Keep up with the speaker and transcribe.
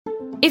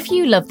If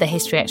you love the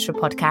History Extra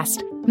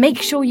podcast,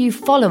 make sure you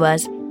follow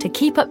us to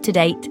keep up to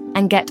date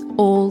and get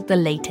all the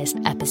latest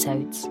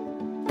episodes.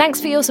 Thanks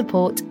for your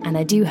support, and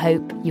I do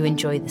hope you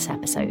enjoy this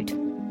episode.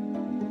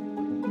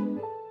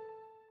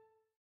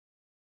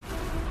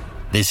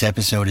 This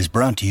episode is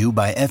brought to you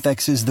by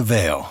FX's The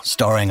Veil,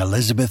 starring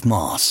Elizabeth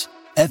Moss.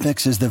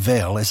 FX's The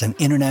Veil is an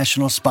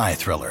international spy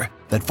thriller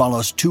that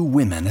follows two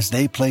women as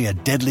they play a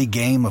deadly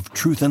game of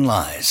truth and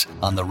lies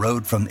on the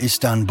road from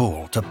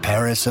Istanbul to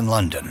Paris and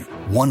London.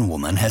 One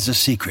woman has a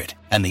secret,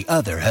 and the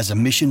other has a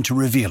mission to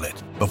reveal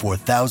it before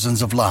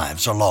thousands of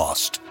lives are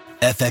lost.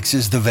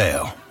 FX's The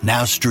Veil,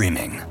 now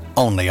streaming,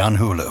 only on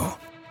Hulu.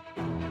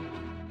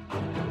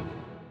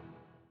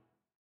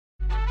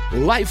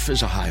 Life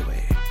is a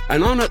highway,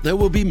 and on it there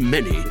will be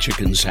many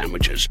chicken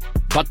sandwiches.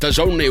 But there's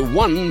only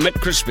one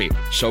McCrispy.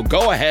 So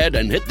go ahead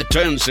and hit the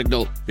turn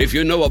signal if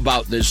you know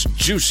about this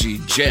juicy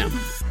gem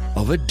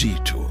of a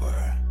detour.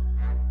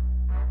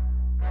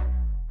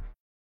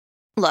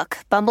 Look,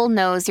 Bumble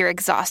knows you're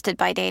exhausted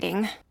by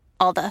dating.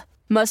 All the,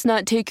 must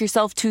not take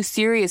yourself too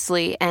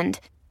seriously, and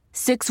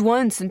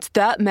 6'1" since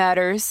that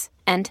matters.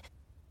 And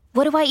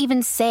what do I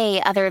even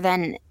say other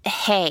than,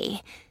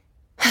 hey?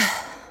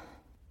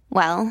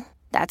 Well,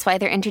 that's why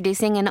they're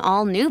introducing an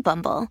all-new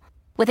Bumble,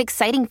 with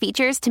exciting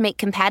features to make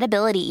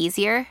compatibility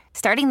easier,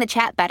 starting the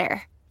chat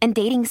better, and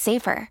dating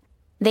safer.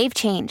 They've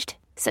changed,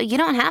 so you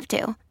don't have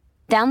to.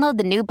 Download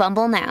the new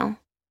Bumble now.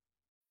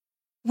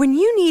 When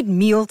you need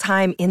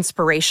mealtime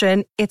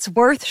inspiration, it's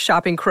worth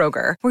shopping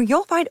Kroger, where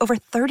you'll find over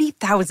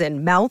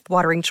 30,000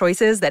 mouth-watering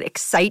choices that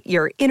excite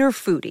your inner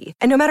foodie.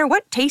 And no matter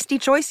what tasty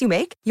choice you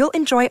make, you'll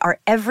enjoy our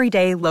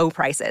everyday low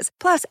prices,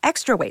 plus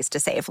extra ways to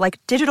save,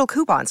 like digital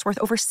coupons worth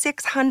over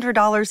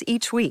 $600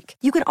 each week.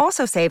 You can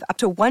also save up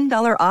to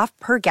 $1 off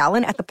per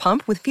gallon at the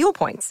pump with fuel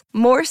points.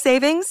 More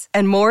savings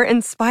and more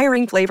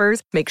inspiring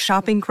flavors make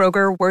shopping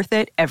Kroger worth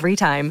it every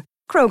time.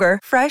 Kroger,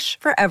 fresh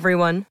for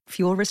everyone.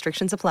 Fuel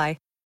restrictions apply.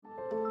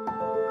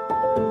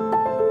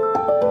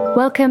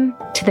 Welcome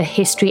to the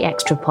History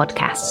Extra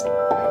podcast.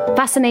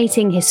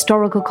 Fascinating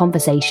historical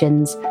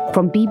conversations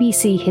from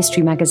BBC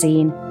History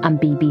Magazine and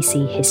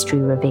BBC History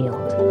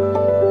Revealed.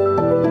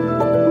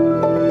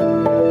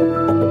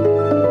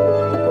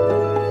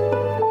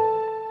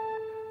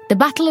 The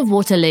Battle of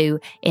Waterloo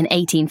in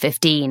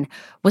 1815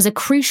 was a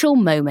crucial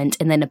moment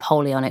in the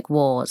Napoleonic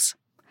Wars,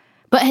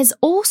 but has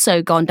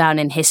also gone down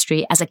in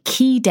history as a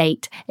key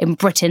date in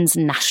Britain's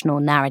national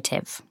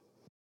narrative.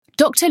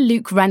 Dr.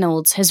 Luke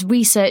Reynolds has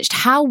researched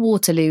how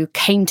Waterloo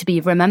came to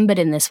be remembered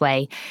in this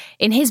way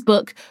in his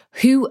book,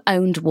 Who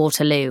Owned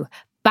Waterloo?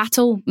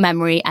 Battle,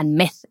 Memory and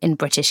Myth in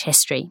British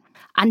History.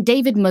 And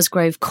David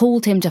Musgrove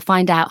called him to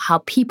find out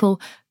how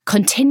people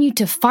continued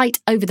to fight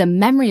over the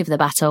memory of the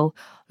battle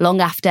long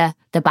after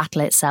the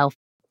battle itself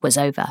was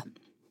over.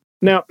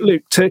 Now,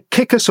 Luke, to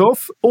kick us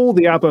off, all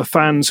the ABBA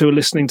fans who are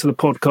listening to the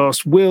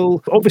podcast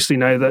will obviously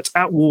know that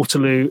at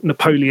Waterloo,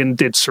 Napoleon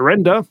did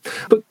surrender.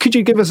 But could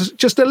you give us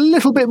just a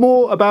little bit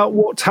more about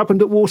what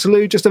happened at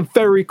Waterloo? Just a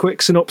very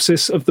quick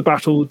synopsis of the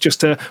battle, just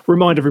to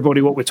remind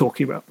everybody what we're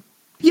talking about.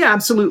 Yeah,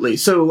 absolutely.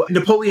 So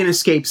Napoleon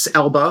escapes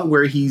Elba,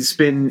 where he's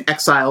been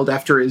exiled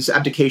after his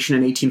abdication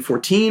in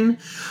 1814,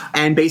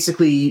 and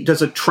basically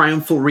does a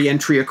triumphal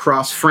re-entry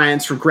across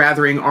France, for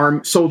gathering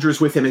armed soldiers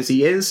with him as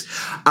he is.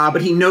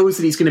 But he knows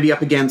that he's going to be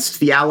up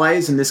against the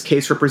Allies, in this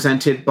case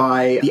represented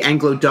by the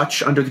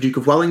Anglo-Dutch under the Duke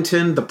of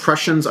Wellington, the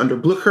Prussians under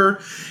Blücher,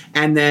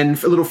 and then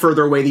a little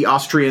further away, the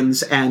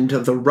Austrians and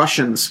the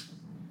Russians.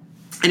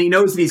 And he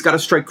knows that he's got to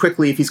strike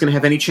quickly if he's going to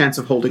have any chance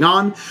of holding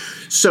on.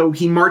 So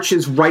he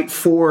marches right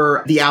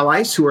for the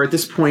Allies, who are at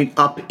this point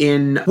up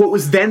in what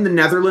was then the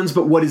Netherlands,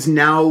 but what is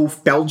now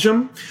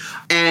Belgium.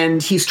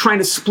 And he's trying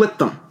to split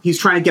them. He's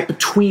trying to get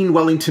between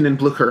Wellington and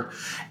Blücher.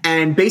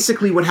 And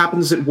basically what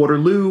happens at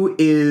Waterloo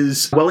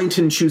is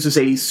Wellington chooses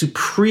a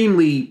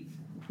supremely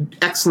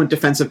excellent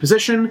defensive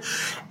position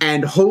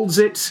and holds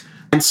it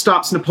and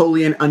stops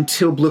Napoleon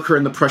until Blücher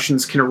and the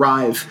Prussians can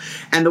arrive.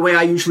 And the way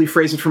I usually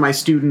phrase it for my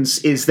students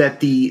is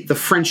that the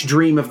French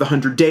dream of the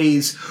 100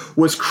 Days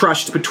was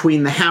crushed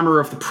between the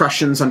hammer of the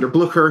Prussians under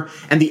Blücher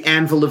and the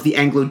anvil of the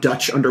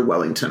Anglo-Dutch under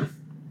Wellington.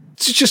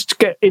 To just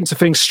get into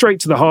things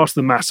straight to the heart of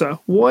the matter,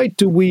 why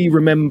do we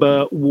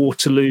remember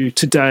Waterloo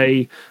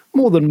today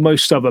more than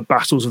most other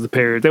battles of the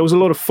period? There was a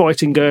lot of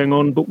fighting going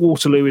on, but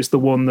Waterloo is the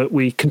one that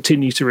we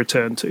continue to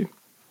return to.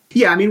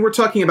 Yeah, I mean, we're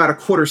talking about a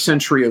quarter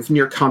century of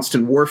near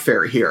constant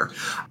warfare here.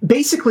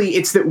 Basically,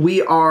 it's that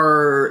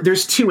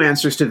there's two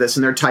answers to this,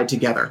 and they're tied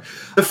together.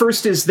 The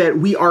first is that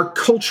we are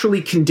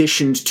culturally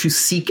conditioned to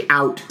seek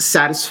out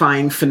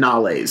satisfying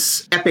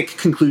finales, epic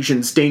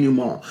conclusions,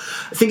 denouement.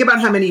 Think about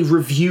how many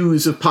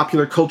reviews of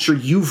popular culture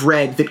you've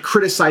read that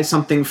criticize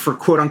something for,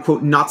 quote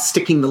unquote, not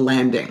sticking the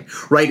landing,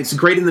 right? It's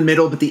great in the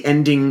middle, but the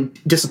ending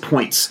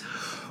disappoints.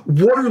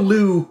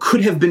 Waterloo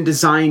could have been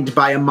designed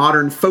by a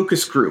modern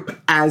focus group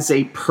as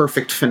a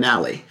perfect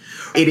finale.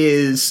 It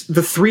is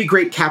the three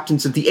great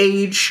captains of the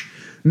age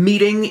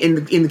meeting, in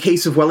the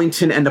case of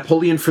Wellington and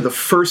Napoleon, for the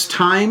first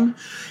time.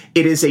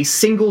 It is a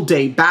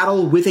single-day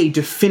battle with a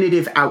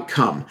definitive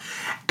outcome.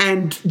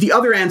 And the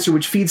other answer,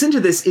 which feeds into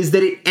this, is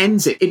that it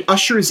ends it. It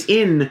ushers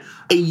in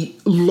a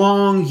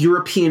long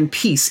European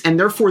peace, and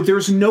therefore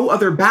there's no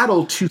other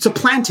battle to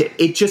supplant it.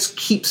 It just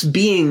keeps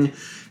being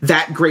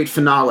that great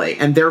finale,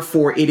 and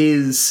therefore it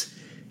is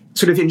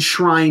sort of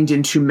enshrined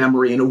into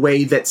memory in a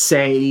way that,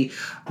 say,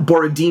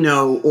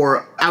 Borodino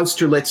or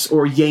Austerlitz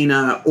or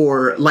Jena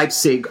or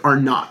Leipzig are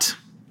not.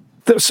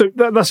 So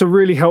that's a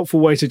really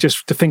helpful way to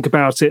think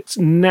about it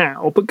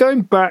now. But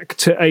going back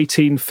to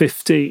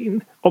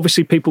 1815,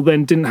 obviously people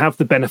then didn't have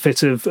the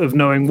benefit of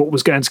knowing what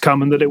was going to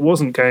come and that there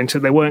weren't going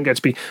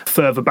to be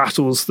further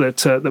battles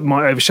that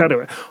might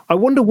overshadow it. I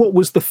wonder what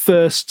was the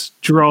first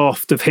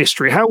draft of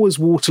history? How was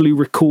Waterloo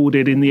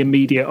recorded in the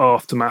immediate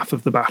aftermath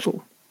of the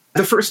battle?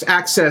 The first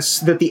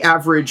access that the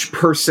average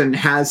person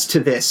has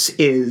to this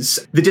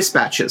is the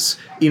dispatches,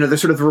 the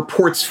sort of the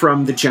reports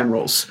from the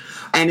generals.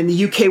 And in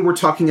the UK, we're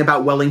talking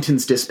about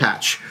Wellington's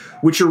dispatch,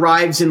 which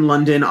arrives in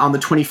London on the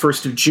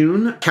 21st of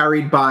June,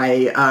 carried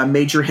by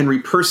Major Henry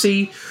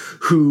Percy,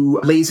 who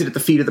lays it at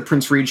the feet of the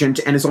Prince Regent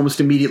and is almost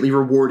immediately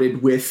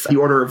rewarded with the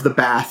Order of the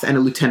Bath and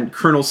a lieutenant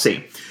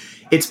colonelcy.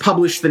 It's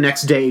published the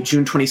next day,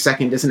 June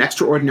 22nd, as an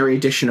extraordinary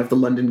edition of the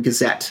London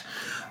Gazette.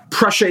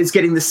 Prussia is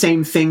getting the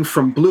same thing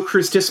from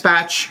Blücher's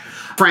dispatch.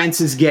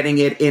 France is getting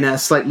it in a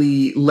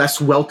slightly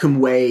less welcome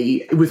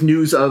way with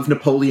news of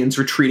Napoleon's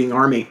retreating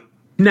army.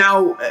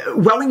 Now,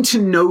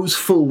 Wellington knows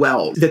full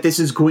well that this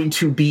is going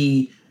to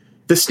be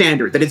the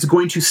standard, that it's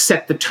going to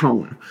set the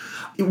tone.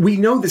 We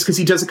know this because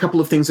he does a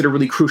couple of things that are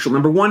really crucial.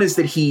 Number one is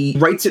that he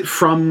writes it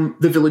from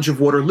the village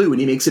of Waterloo, and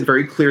he makes it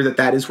very clear that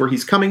that is where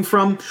he's coming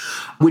from,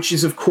 which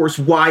is, of course,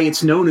 why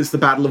it's known as the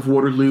Battle of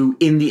Waterloo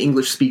in the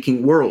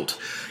English-speaking world.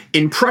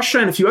 In Prussia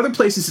and a few other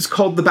places, it's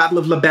called the Battle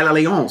of La Belle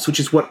Alliance, which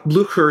is what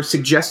Blücher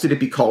suggested it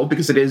be called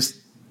because it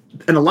is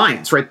an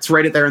alliance, right? It's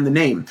right there in the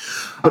name.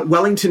 But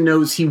Wellington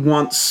knows he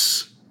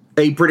wants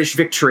a British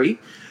victory.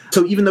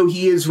 So even though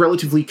he is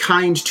relatively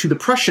kind to the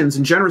Prussians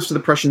and generous to the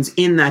Prussians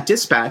in that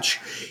dispatch,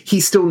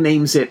 he still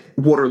names it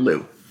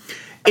Waterloo.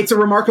 It's a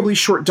remarkably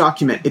short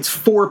document. It's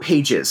 4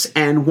 pages,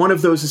 and one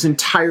of those is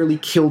entirely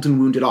killed and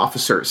wounded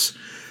officers.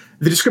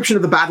 The description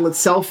of the battle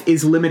itself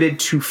is limited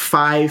to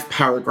 5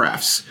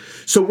 paragraphs.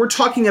 So we're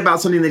talking about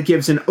something that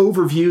gives an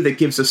overview, that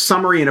gives a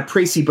summary and a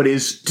précis, but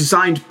is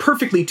designed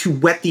perfectly to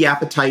whet the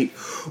appetite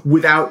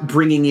without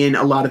bringing in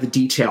a lot of the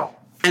detail.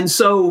 And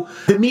so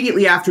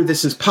immediately after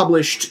this is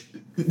published,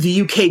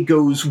 the UK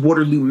goes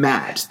Waterloo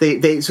mad.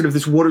 They sort of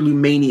this Waterloo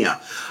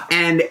mania.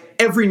 And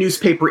every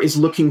newspaper is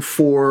looking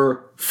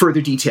for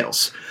further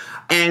details.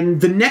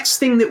 And the next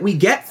thing that we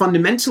get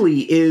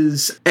fundamentally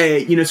is,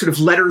 sort of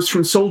letters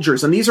from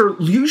soldiers. And these are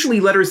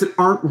usually letters that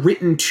aren't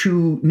written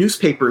to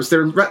newspapers.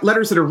 They're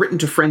letters that are written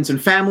to friends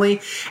and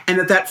family, and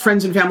that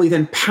friends and family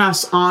then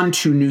pass on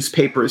to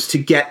newspapers to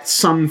get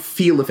some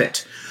feel of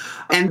it.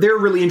 And they're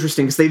really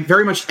interesting because they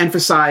very much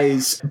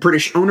emphasize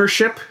British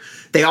ownership.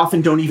 They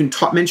often don't even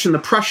mention the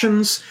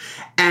Prussians.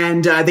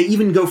 And they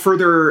even go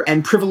further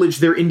and privilege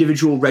their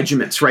individual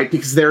regiments, right?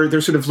 Because they're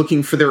sort of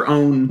looking for their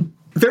own...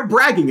 They're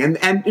bragging. And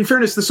in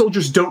fairness, the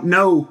soldiers don't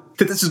know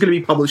that this is going to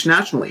be published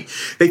nationally.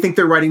 They think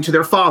they're writing to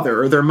their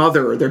father or their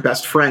mother or their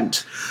best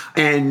friend.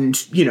 And,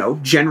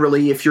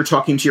 generally, if you're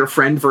talking to your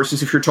friend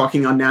versus if you're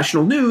talking on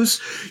national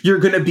news, you're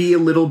going to be a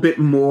little bit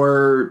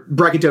more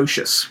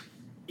braggadocious.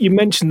 You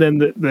mentioned then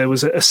that there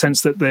was a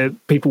sense that the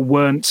people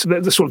weren't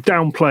the sort of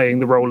downplaying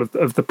the role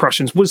of the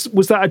Prussians. Was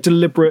that a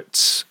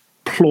deliberate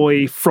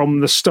ploy from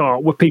the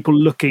start? Were people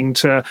looking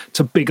to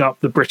big up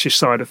the British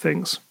side of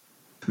things?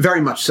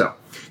 Very much so.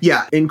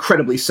 Yeah,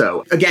 incredibly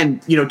so.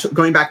 Again,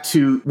 going back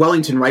to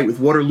Wellington, right, with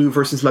Waterloo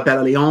versus La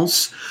Belle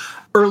Alliance,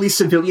 early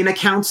civilian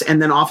accounts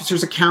and then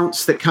officers'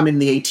 accounts that come in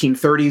the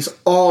 1830s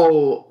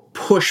all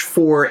push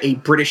for a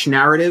British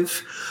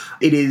narrative.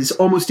 It is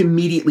almost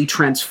immediately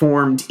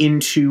transformed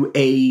into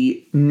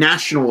a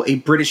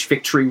British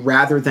victory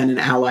rather than an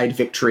Allied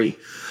victory.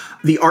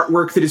 The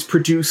artwork that is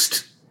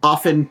produced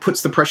often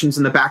puts the Prussians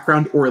in the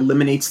background or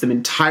eliminates them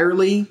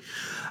entirely.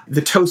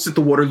 The toasts at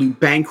the Waterloo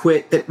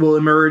banquet that will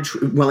emerge,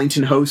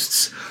 Wellington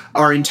hosts,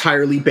 are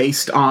entirely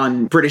based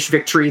on British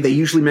victory. They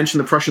usually mention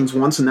the Prussians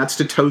once, and that's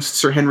to toast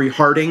Sir Henry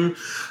Harding,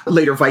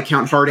 later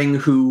Viscount Harding,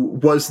 who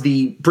was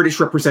the British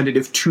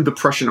representative to the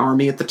Prussian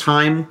army at the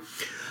time.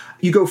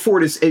 You go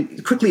forward as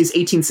quickly as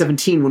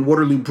 1817 when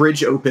Waterloo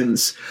Bridge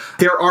opens.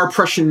 There are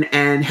Prussian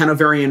and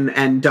Hanoverian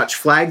and Dutch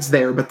flags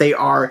there, but they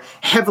are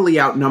heavily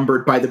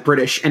outnumbered by the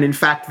British. And in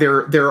fact,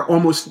 they're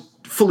almost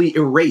fully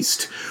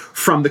erased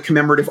from the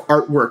commemorative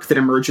artwork that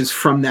emerges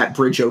from that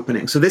bridge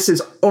opening. So this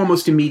is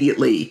almost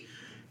immediately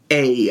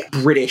a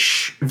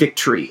British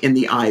victory in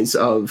the eyes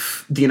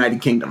of the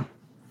United Kingdom.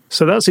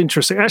 So that's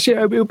interesting. Actually,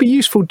 it would be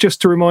useful just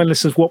to remind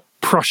listeners what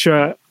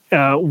Prussia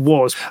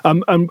was.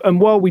 And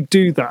while we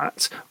do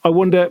that, I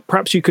wonder,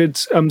 perhaps you could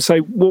say,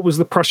 what was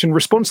the Prussian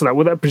response to that?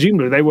 Well,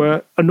 presumably they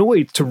were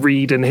annoyed to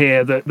read and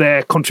hear that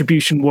their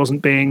contribution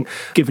wasn't being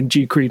given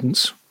due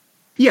credence.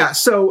 Yeah,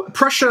 so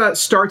Prussia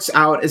starts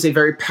out as a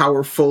very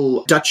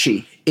powerful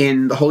duchy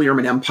in the Holy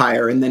Roman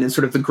Empire and then in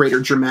sort of the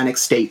greater Germanic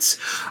states.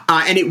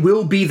 And it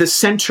will be the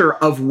center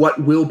of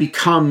what will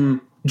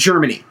become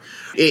Germany.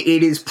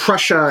 It is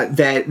Prussia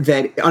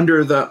that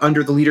under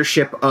the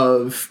leadership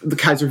of the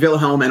Kaiser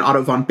Wilhelm and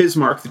Otto von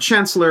Bismarck, the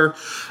Chancellor,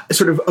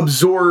 sort of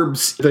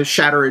absorbs the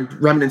shattered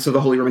remnants of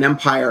the Holy Roman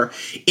Empire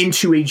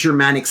into a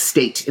Germanic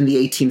state in the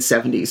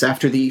 1870s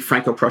after the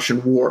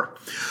Franco-Prussian War.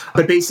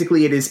 But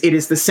basically, it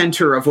is the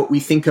center of what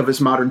we think of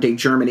as modern-day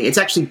Germany. It's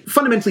actually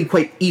fundamentally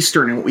quite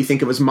Eastern in what we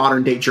think of as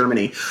modern-day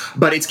Germany,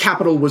 but its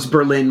capital was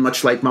Berlin,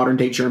 much like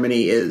modern-day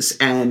Germany is,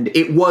 and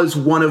it was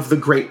one of the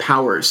great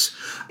powers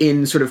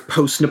in sort of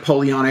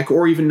post-Napoleonic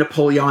or even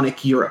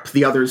Napoleonic Europe.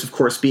 The others, of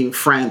course, being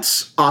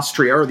France,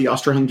 Austria, or the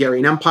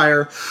Austro-Hungarian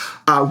Empire,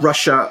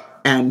 Russia,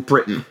 and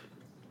Britain.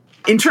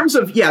 In terms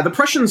of, the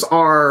Prussians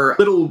are a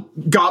little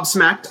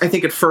gobsmacked, I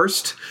think, at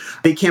first.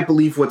 They can't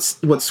believe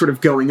what's sort of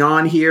going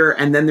on here.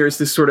 And then there's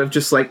this sort of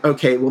just like,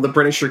 okay, well, the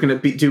British are going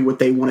to do what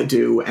they want to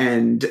do,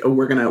 and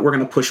we're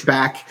gonna push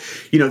back.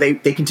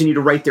 They continue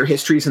to write their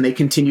histories, and they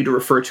continue to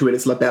refer to it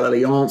as La Belle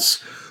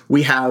Alliance.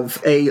 We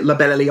have a La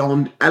Belle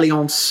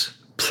Alliance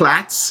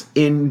Platz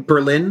in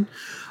Berlin.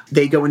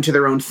 They go into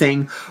their own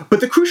thing.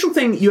 But the crucial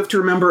thing you have to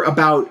remember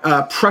about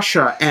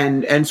Prussia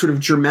and sort of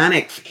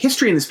Germanic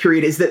history in this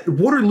period is that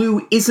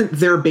Waterloo isn't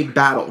their big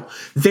battle.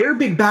 Their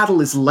big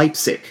battle is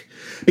Leipzig,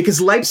 because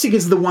Leipzig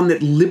is the one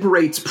that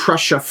liberates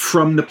Prussia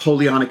from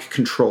Napoleonic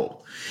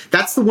control.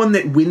 That's the one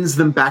that wins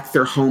them back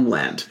their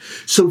homeland.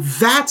 So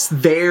that's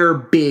their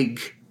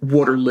big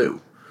Waterloo.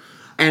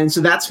 And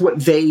so that's what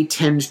they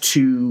tend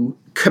to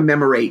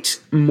commemorate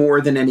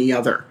more than any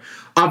other.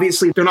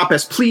 Obviously, they're not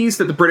best pleased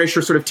that the British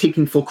are sort of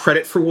taking full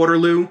credit for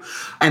Waterloo,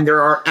 and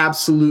there are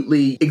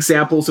absolutely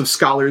examples of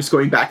scholars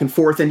going back and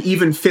forth, and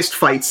even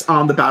fistfights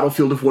on the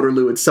battlefield of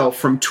Waterloo itself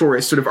from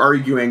tourists sort of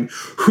arguing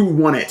who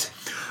won it.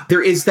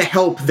 There is the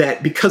help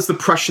that because the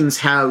Prussians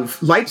have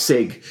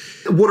Leipzig,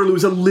 Waterloo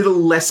is a little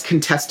less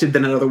contested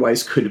than it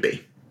otherwise could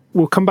be.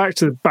 We'll come back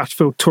to the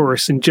battlefield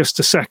tourists in just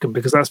a second,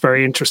 because that's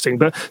very interesting.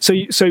 But so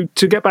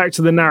to get back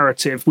to the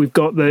narrative, we've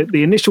got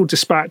the initial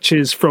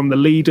dispatches from the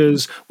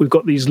leaders. We've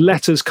got these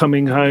letters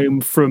coming home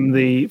from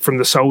the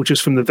soldiers,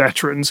 from the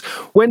veterans.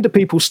 When do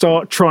people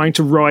start trying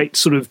to write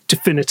sort of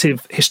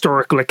definitive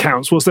historical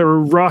accounts? Was there a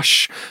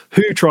rush?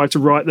 Who tried to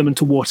write them, and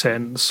to what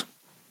ends?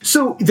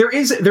 So there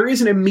is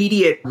an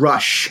immediate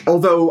rush,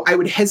 although I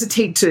would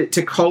hesitate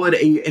to call it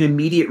an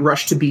immediate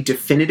rush to be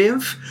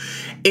definitive.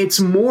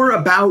 It's more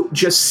about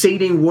just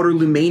sating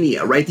Waterloo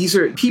mania, right? These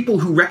are people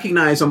who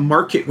recognize a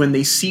market when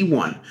they see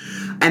one.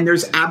 And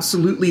there's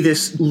absolutely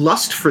this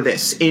lust for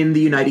this in the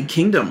United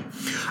Kingdom.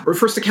 Our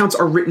first accounts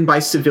are written by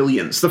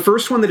civilians. The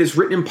first one that is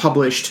written and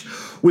published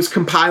was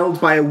compiled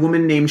by a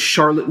woman named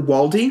Charlotte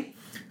Waldie,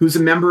 who's a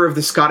member of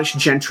the Scottish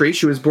gentry.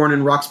 She was born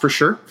in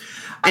Roxburghshire.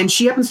 And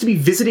she happens to be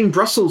visiting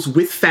Brussels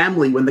with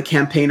family when the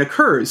campaign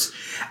occurs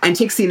and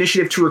takes the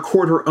initiative to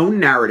record her own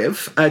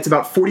narrative. It's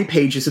about 40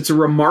 pages. It's a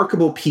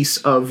remarkable piece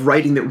of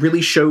writing that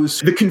really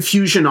shows the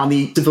confusion on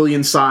the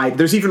civilian side.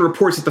 There's even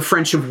reports that the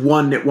French have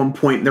won at one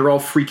point, and they're all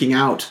freaking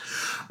out.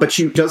 But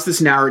she does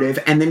this narrative,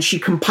 and then she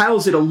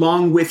compiles it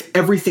along with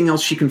everything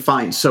else she can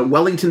find. So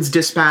Wellington's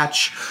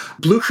dispatch,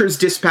 Blücher's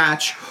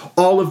dispatch,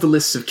 all of the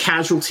lists of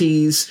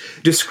casualties,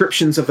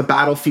 descriptions of the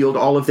battlefield,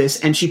 all of this.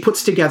 And she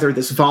puts together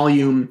this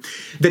volume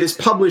that is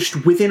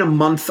published within a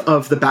month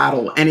of the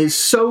battle and is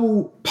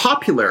so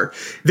popular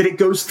that it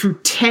goes through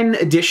 10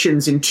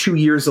 editions in 2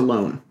 years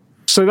alone.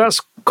 So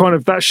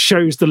that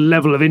shows the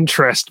level of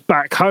interest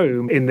back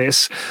home in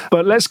this.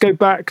 But let's go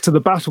back to the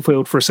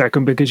battlefield for a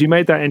second, because you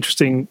made that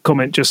interesting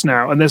comment just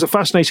now. And there's a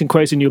fascinating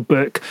quote in your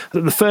book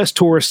that the first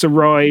tourists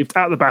arrived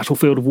at the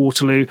battlefield of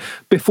Waterloo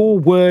before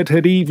word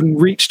had even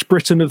reached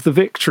Britain of the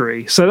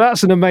victory. So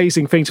that's an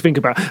amazing thing to think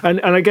about. And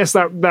I guess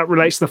that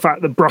relates to the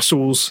fact that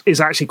Brussels is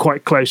actually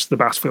quite close to the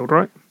battlefield,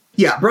 right?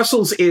 Yeah,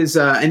 Brussels is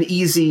an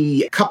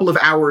easy couple of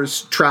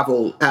hours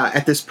travel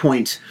at this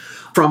point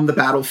from the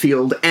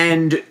battlefield.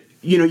 And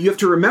you have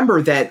to remember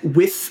that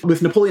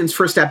with Napoleon's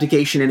first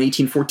abdication in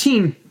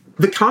 1814,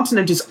 the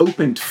continent is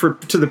opened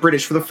to the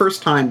British for the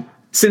first time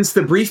since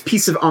the brief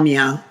Peace of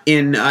Amiens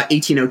in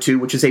 1802,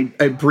 which is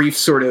a brief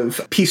sort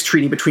of peace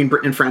treaty between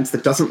Britain and France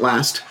that doesn't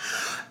last.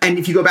 And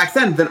if you go back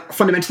then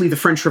fundamentally the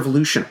French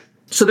Revolution.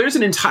 So there's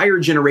an entire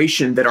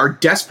generation that are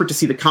desperate to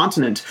see the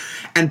continent,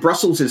 and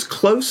Brussels is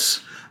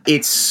close.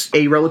 It's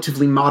a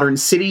relatively modern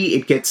city.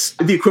 It gets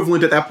the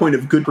equivalent at that point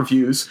of good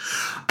reviews.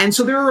 And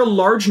so there are a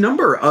large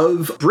number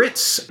of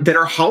Brits that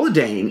are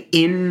holidaying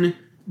in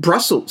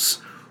Brussels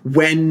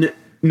when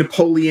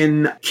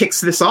Napoleon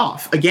kicks this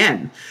off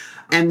again.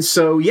 And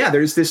so,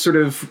 there's this sort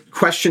of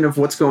question of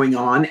what's going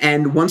on.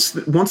 And once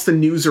the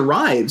news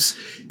arrives,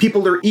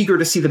 people are eager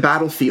to see the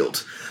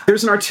battlefield.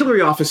 There's an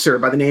artillery officer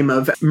by the name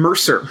of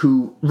Mercer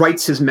who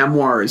writes his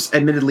memoirs,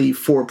 admittedly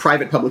for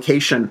private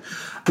publication,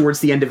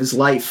 towards the end of his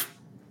life.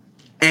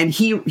 And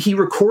he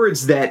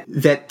records that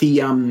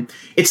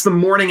it's the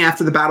morning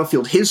after the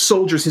battlefield. His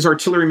soldiers, his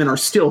artillerymen, are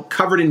still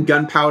covered in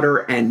gunpowder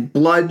and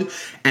blood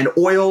and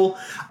oil,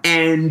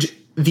 and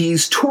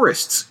these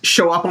tourists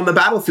show up on the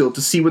battlefield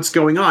to see what's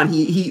going on.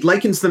 He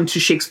likens them to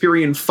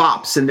Shakespearean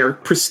fops in their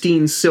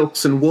pristine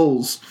silks and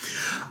wools.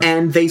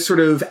 And they sort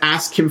of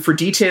ask him for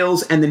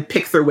details and then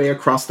pick their way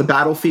across the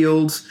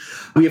battlefield.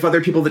 We have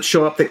other people that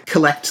show up that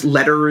collect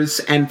letters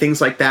and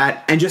things like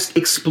that and just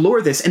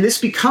explore this. And this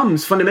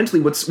becomes fundamentally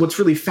what's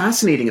really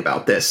fascinating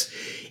about this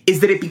is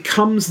that it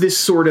becomes this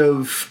sort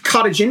of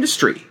cottage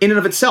industry in and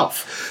of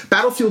itself.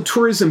 Battlefield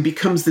tourism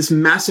becomes this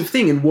massive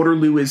thing, and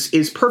Waterloo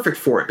is perfect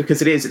for it because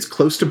it's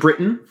close to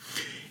Britain.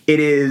 It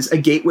is a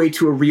gateway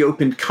to a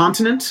reopened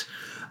continent.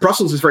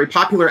 Brussels is very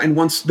popular, and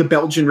once the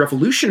Belgian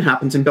Revolution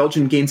happens and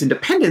Belgium gains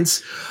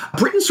independence,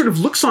 Britain sort of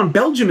looks on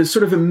Belgium as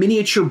sort of a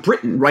miniature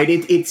Britain, right?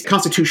 It's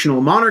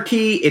constitutional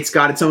monarchy, it's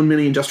got its own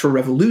mini-industrial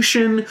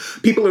revolution.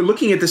 People are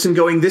looking at this and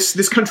going,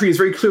 this country is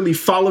very clearly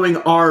following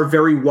our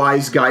very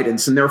wise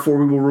guidance, and therefore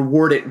we will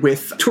reward it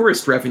with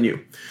tourist revenue.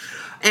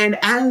 And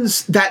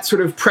as that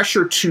sort of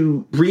pressure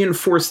to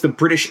reinforce the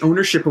British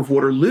ownership of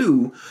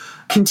Waterloo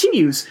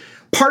continues,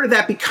 part of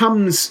that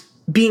becomes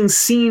being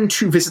seen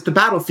to visit the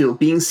battlefield,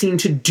 being seen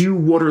to do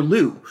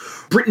Waterloo.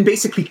 Britain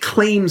basically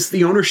claims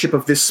the ownership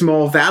of this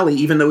small valley,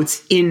 even though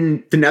it's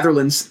in the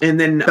Netherlands and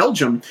then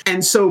Belgium.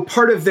 And so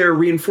part of their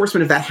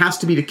reinforcement of that has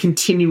to be to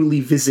continually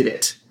visit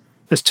it.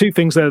 There's two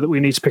things there that we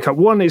need to pick up.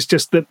 One is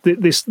just that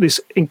this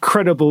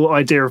incredible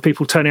idea of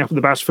people turning up at the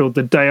battlefield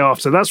the day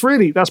after. That's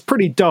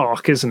pretty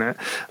dark, isn't it?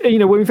 You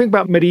know, when we think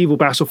about medieval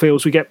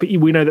battlefields, we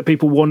know that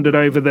people wandered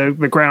over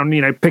the ground,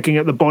 you know, picking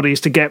at the bodies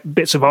to get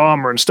bits of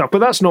armor and stuff. But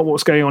that's not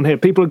what's going on here.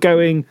 People are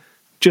going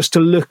just to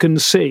look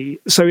and see.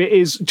 So it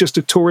is just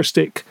a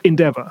touristic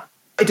endeavor.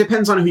 It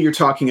depends on who you're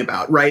talking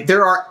about, right?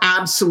 There are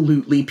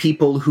absolutely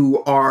people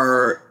who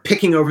are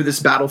picking over this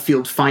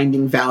battlefield,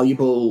 finding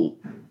valuable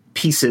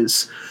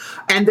pieces.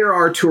 And there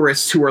are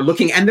tourists who are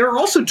looking, and there are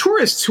also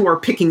tourists who are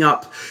picking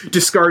up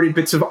discarded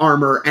bits of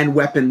armor and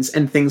weapons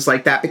and things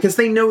like that because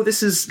they know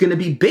this is going to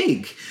be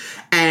big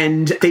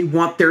and they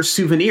want their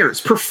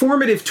souvenirs.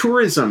 Performative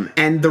tourism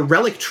and the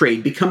relic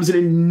trade becomes an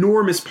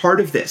enormous part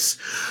of this.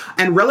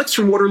 And relics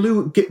from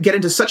Waterloo get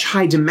into such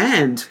high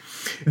demand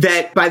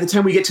that by the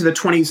time we get to the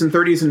 20s and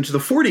 30s and into the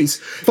 40s,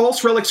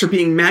 false relics are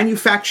being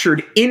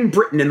manufactured in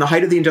Britain in the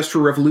height of the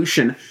Industrial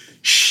Revolution,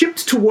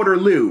 shipped to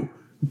Waterloo,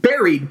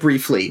 buried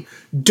briefly,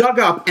 dug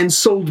up, and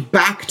sold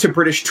back to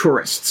British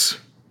tourists.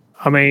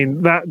 I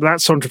mean,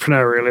 that's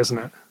entrepreneurial, isn't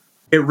it?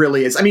 It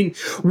really is. I mean,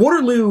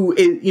 Waterloo,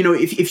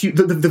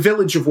 the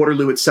village of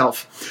Waterloo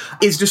itself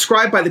is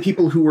described by the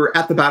people who were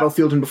at the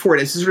battlefield and before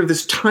it as sort of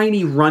this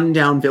tiny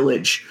rundown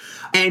village.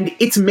 And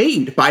it's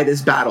made by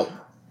this battle.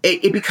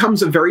 It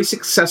becomes a very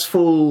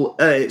successful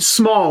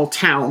small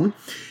town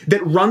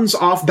that runs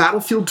off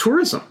battlefield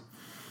tourism.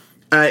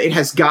 It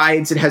has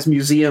guides, it has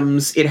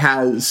museums, it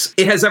has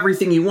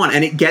everything you want,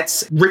 and it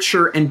gets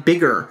richer and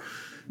bigger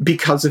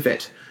because of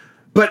it.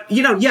 But,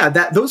 you know, yeah,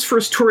 those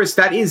first tourists,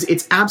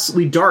 it's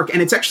absolutely dark,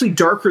 and it's actually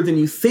darker than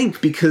you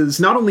think because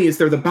not only is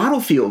there the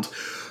battlefield,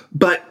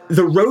 but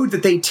the road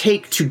that they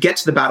take to get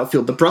to the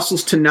battlefield, the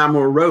Brussels to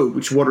Namur road,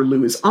 which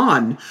Waterloo is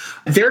on,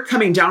 they're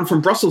coming down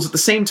from Brussels at the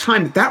same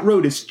time that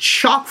road is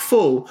chock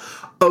full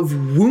of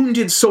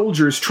wounded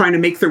soldiers trying to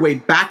make their way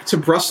back to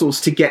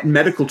Brussels to get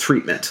medical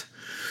treatment.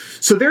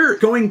 So they're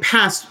going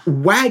past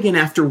wagon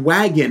after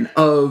wagon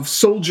of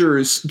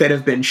soldiers that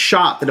have been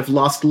shot, that have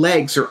lost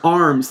legs or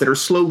arms, that are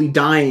slowly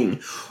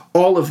dying,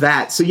 all of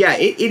that. So yeah,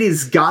 it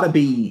has got to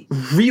be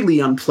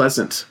really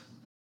unpleasant.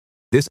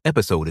 This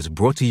episode is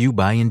brought to you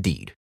by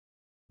Indeed.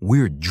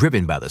 We're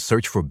driven by the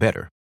search for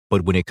better,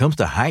 but when it comes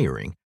to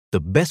hiring,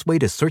 the best way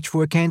to search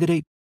for a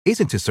candidate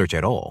isn't to search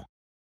at all.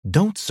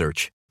 Don't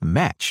search,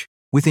 match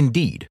with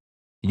Indeed.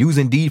 Use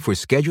Indeed for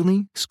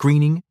scheduling,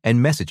 screening,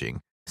 and messaging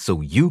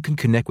so you can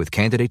connect with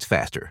candidates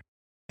faster.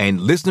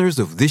 And listeners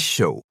of this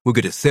show will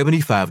get a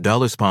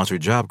 $75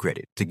 sponsored job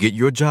credit to get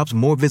your jobs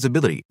more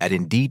visibility at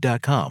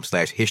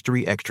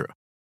Indeed.com/HistoryExtra.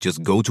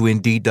 Just go to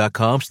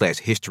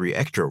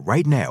Indeed.com/HistoryExtra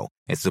right now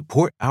and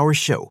support our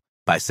show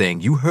by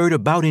saying you heard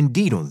about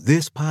Indeed on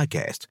this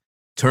podcast.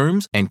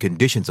 Terms and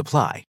conditions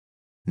apply.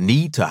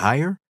 Need to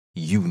hire?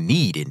 You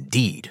need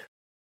Indeed.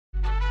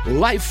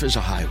 Life is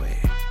a highway,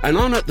 and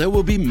on it there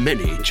will be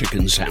many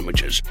chicken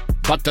sandwiches.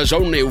 But there's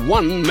only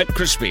one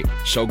McCrispy.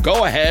 So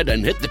go ahead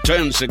and hit the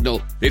turn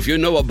signal if you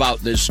know about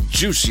this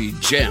juicy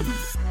gem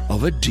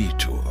of a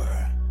detour.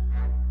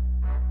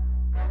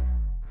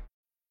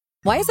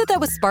 Why is it that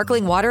with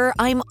sparkling water,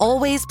 I'm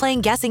always playing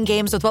guessing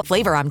games with what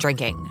flavor I'm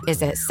drinking?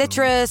 Is it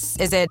citrus?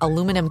 Is it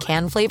aluminum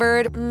can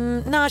flavored?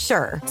 Not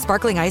sure.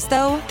 Sparkling ice,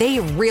 though,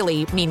 they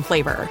really mean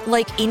flavor.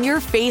 Like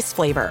in-your-face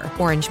flavor.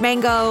 Orange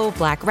mango,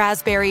 black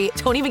raspberry.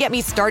 Don't even get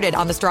me started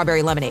on the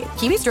strawberry lemonade.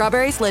 Kiwi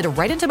Strawberry slid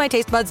right into my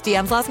taste buds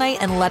DMs last night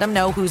and let them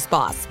know who's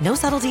boss. No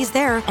subtleties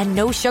there, and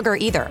no sugar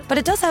either. But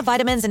it does have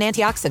vitamins and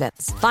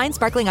antioxidants. Find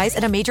Sparkling Ice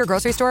at a major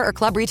grocery store or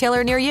club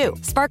retailer near you.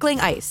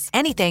 Sparkling Ice.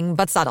 Anything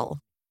but subtle.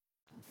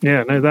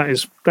 Yeah, no, that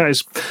is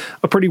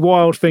a pretty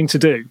wild thing to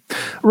do.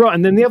 Right,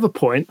 and then the other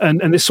point,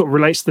 and this sort of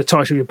relates to the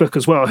title of your book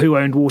as well, Who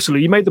Owned Waterloo?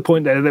 You made the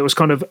point there that it was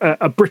kind of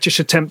a British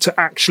attempt to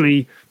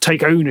actually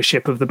take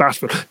ownership of the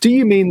battlefield. Do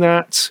you mean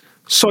that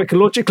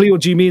psychologically, or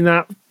do you mean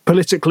that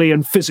politically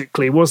and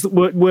physically?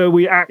 Were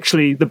we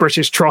actually, the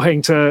British,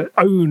 trying to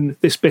own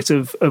this bit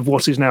of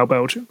what is now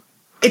Belgium?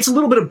 It's a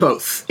little bit of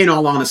both, in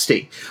all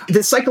honesty.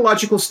 The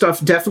psychological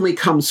stuff definitely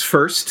comes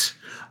first.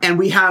 And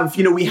we have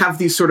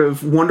these sort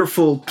of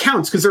wonderful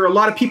counts, because there are a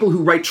lot of people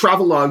who write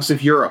travelogues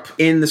of Europe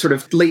in the sort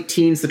of late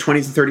teens, the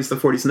 20s, the 30s, the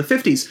 40s, and the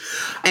 50s.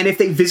 And if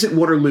they visit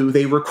Waterloo,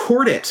 they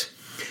record it.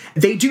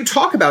 They do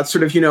talk about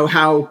sort of,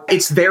 how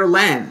it's their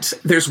land.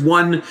 There's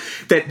one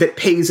that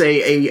pays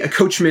a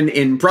coachman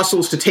in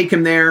Brussels to take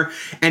him there,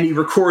 and he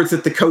records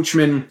that the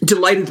coachman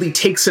delightedly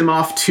takes him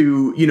off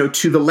to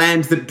the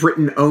land that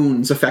Britain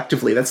owns,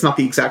 effectively. That's not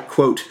the exact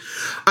quote.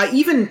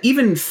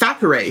 Even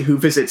Thackeray, who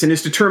visits and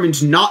is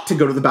determined not to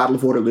go to the Battle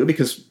of Waterloo,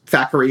 because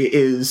Thackeray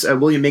is,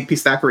 William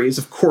Makepeace Thackeray is,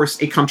 of course,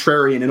 a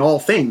contrarian in all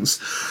things.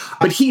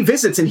 But he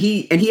visits, and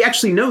he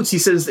actually notes, he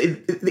says,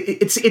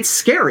 it's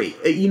scary.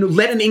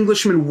 Let an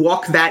Englishman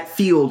walk that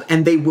field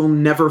and they will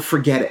never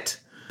forget it.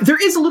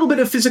 There is a little bit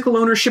of physical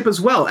ownership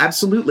as well,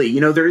 absolutely.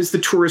 There is the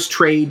tourist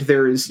trade,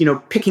 there's,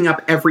 picking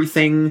up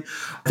everything.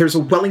 There's a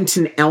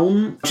Wellington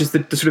elm, which is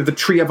the sort of the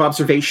tree of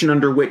observation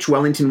under which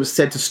Wellington was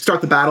said to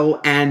start the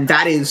battle, and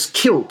that is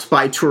killed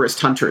by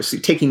tourist hunters,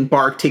 taking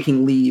bark,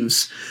 taking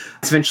leaves.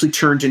 It's eventually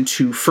turned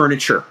into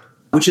furniture,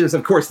 which is,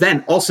 of course,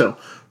 then also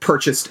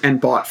purchased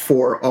and bought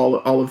for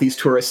all of these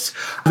tourists.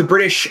 The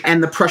British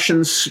and the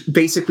Prussians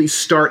basically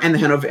start, and the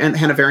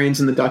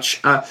Hanoverians and the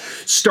Dutch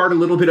start a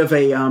little bit of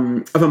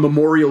a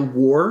memorial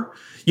war.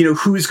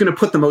 Who's going to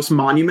put the most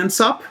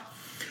monuments up?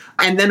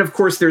 And then, of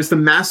course, there's the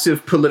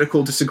massive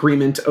political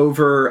disagreement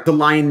over the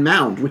Lion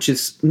Mound, which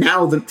is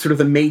now the sort of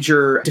the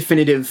major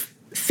definitive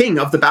thing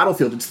of the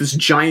battlefield. It's this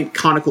giant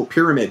conical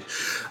pyramid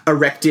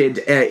erected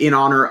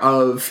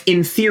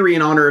in theory,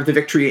 in honor of the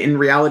victory, in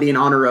reality, in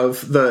honor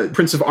of the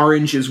Prince of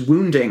Orange's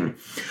wounding.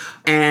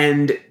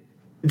 And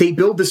they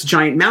build this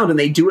giant mound, and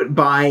they do it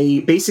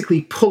by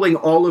basically pulling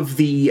all of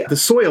the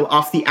soil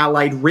off the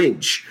Allied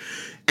ridge.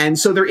 And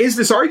so there is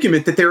this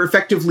argument that they're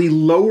effectively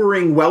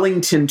lowering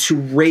Wellington to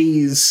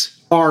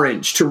raise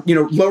Orange, to,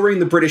 lowering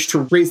the British to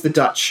raise the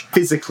Dutch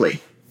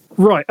physically.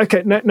 Right.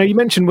 Okay. Now you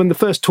mentioned when the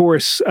first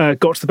tourists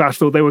got to the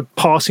battlefield, they were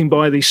passing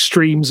by these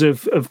streams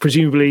of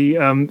presumably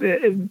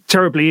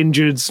terribly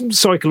injured,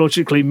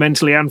 psychologically,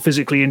 mentally, and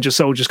physically injured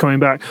soldiers coming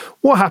back.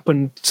 What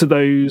happened to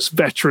those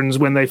veterans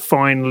when they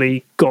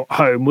finally got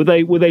home? Were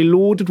they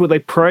lauded? Were they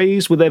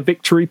praised? Were there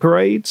victory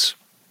parades?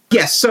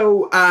 Yes,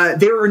 so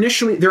they're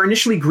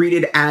initially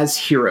greeted as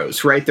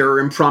heroes, right? There are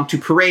impromptu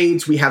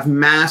parades. We have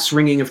mass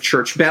ringing of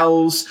church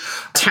bells.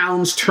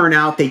 Towns turn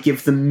out. They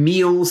give them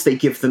meals. They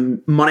give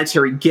them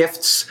monetary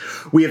gifts.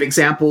 We have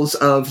examples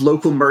of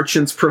local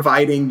merchants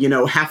providing,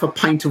 half a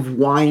pint of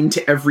wine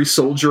to every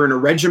soldier in a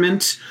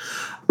regiment.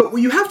 But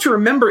what you have to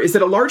remember is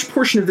that a large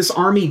portion of this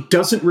army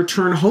doesn't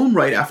return home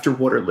right after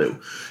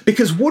Waterloo,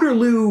 because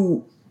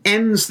Waterloo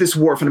ends this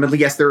war fundamentally.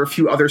 Yes, there are a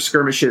few other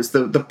skirmishes.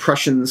 The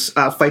Prussians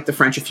fight the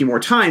French a few more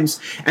times,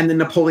 and then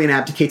Napoleon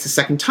abdicates a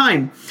second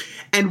time.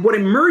 And what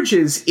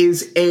emerges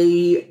is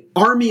a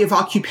army of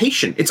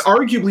occupation. It's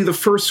arguably the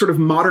first sort of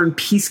modern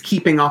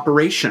peacekeeping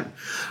operation.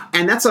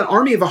 And that's an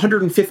army of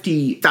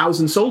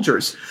 150,000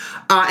 soldiers.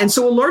 And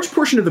so a large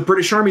portion of the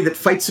British army that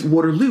fights at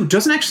Waterloo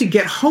doesn't actually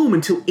get home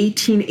until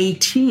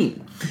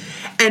 1818.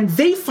 And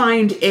they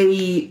find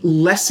a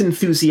less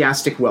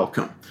enthusiastic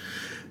welcome,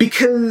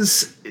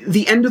 because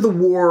the end of the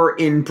war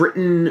in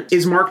Britain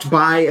is marked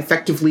by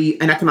effectively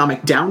an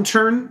economic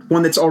downturn,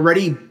 one that's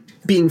already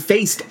being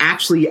faced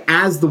actually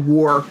as the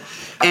war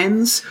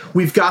ends.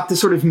 We've got this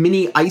sort of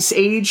mini ice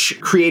age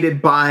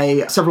created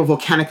by several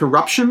volcanic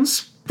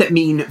eruptions that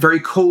mean very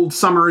cold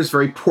summers,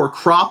 very poor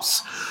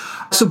crops.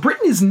 So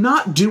Britain is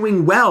not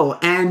doing well,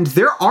 and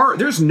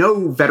there's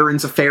no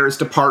Veterans Affairs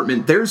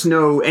Department, there's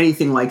no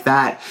anything like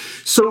that.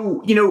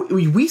 So,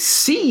 we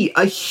see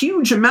a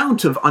huge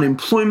amount of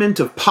unemployment,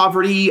 of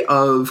poverty,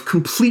 of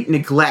complete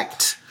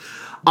neglect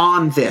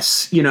on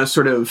this,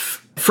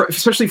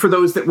 especially for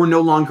those that were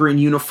no longer in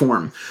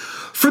uniform.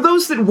 For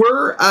those that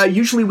were,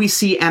 usually we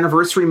see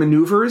anniversary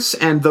maneuvers,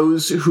 and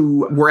those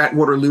who were at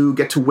Waterloo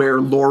get to wear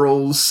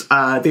laurels.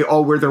 They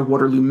all wear their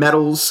Waterloo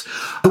medals.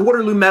 The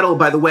Waterloo Medal,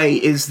 by the way,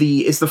 is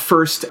the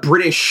first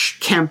British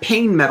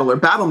campaign medal or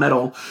battle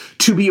medal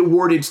to be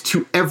awarded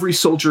to every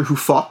soldier who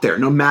fought there,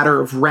 no matter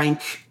of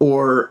rank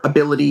or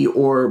ability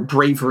or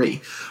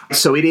bravery.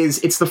 So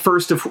it's the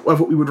first of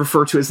what we would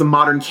refer to as the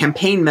modern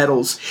campaign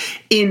medals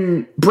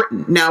in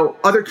Britain. Now,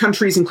 other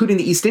countries, including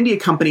the East India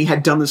Company,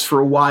 had done this for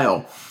a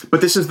while,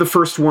 but this is the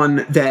first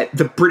one that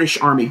the British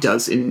Army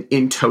does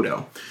in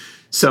toto.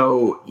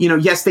 So,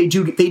 yes, they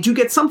do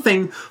get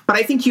something, but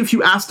I think if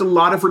you asked a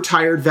lot of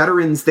retired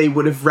veterans, they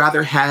would have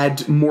rather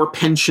had more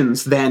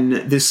pensions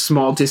than this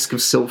small disc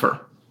of silver.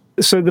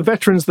 So the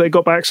veterans, they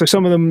got back, so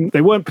some of them,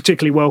 they weren't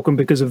particularly welcome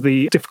because of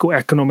the difficult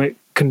economic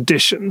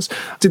conditions.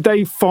 Did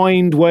they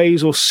find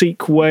ways or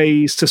seek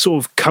ways to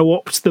sort of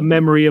co-opt the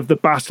memory of the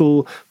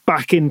battle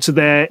back into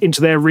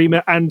their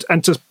remit and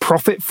to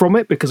profit from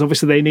it? Because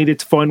obviously they needed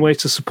to find ways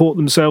to support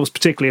themselves,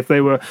 particularly if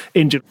they were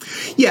injured.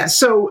 Yeah.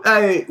 So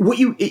what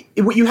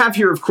you have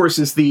here, of course,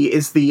 is the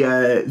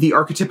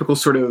archetypical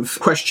sort of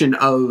question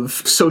of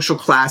social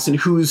class and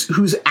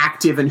who's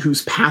active and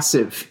who's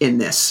passive in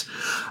this.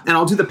 And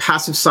I'll do the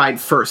passive side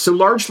first. So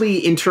largely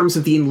in terms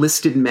of the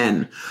enlisted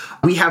men,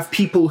 we have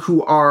people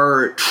who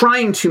are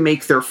trying to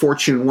make their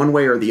fortune one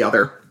way or the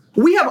other.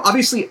 We have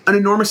obviously an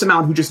enormous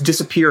amount who just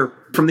disappear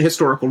from the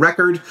historical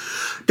record.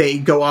 They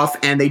go off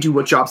and they do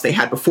what jobs they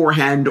had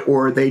beforehand,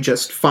 or they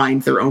just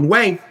find their own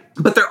way.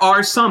 But there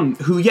are some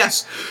who,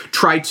 yes,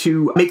 try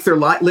to make their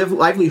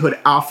livelihood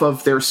off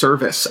of their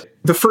service.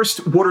 The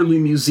first Waterloo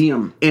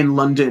Museum in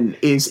London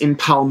is in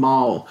Pall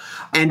Mall,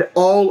 and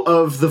all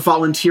of the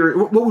volunteer,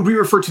 what would we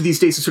refer to these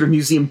days as sort of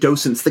museum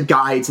docents, the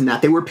guides and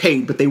that, they were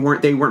paid, but they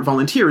weren't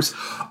volunteers,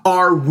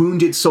 are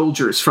wounded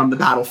soldiers from the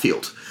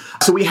battlefield.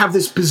 So we have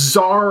this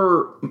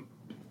bizarre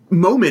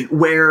moment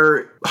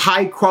where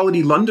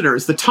high-quality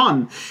Londoners, the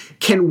ton,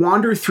 can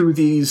wander through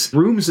these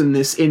rooms in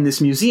this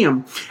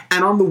museum,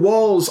 and on the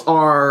walls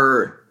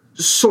are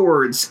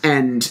swords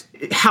and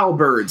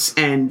halberds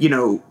and,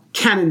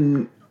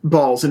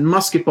 cannonballs and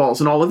musket balls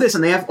and all of this,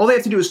 and all they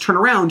have to do is turn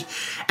around,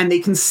 and they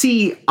can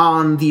see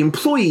on the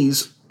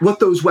employees what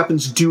those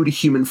weapons do to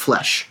human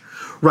flesh,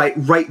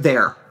 right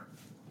there.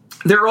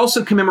 There are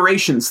also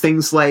commemorations,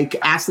 things like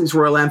Astley's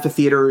Royal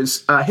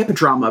Amphitheatre's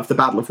Hippodrome of the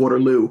Battle of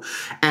Waterloo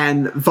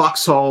and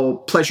Vauxhall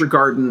Pleasure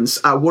Gardens'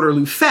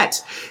 Waterloo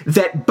Fete,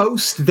 that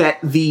boast that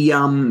the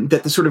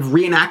sort of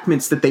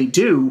reenactments that they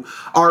do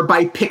are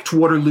by picked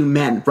Waterloo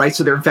men, right?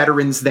 So they're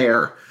veterans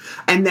there.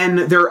 And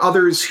then there are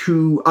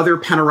other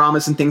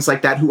panoramas and things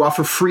like that who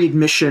offer free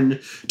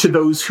admission to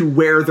those who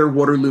wear their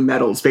Waterloo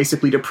medals,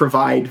 basically to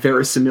provide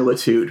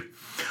verisimilitude.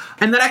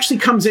 And that actually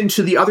comes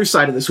into the other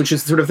side of this, which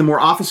is sort of the more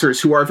officers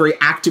who are very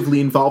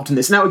actively involved in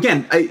this. Now,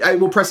 again, I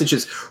will presage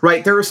this,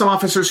 right? There are some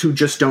officers who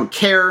just don't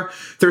care.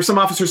 There are some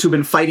officers who've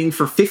been fighting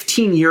for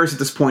 15 years at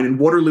this point, and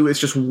Waterloo is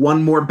just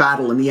one more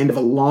battle in the end of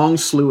a long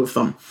slew of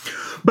them.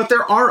 But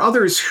there are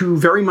others who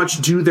very much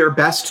do their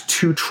best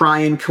to try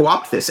and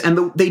co-opt this,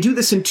 and they do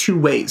this in two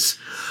ways.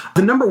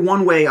 The number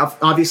one way,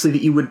 obviously,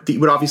 that you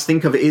would obviously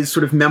think of is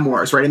sort of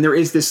memoirs, right? And there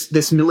is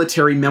this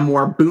military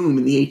memoir boom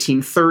in the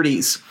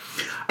 1830s.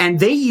 And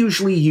they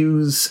usually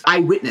use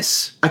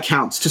eyewitness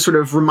accounts to sort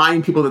of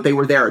remind people that they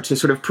were there, to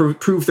sort of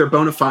prove their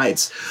bona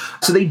fides.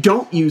 So they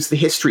don't use the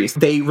histories.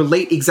 They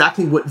relate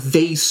exactly what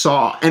they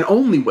saw and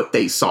only what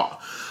they saw.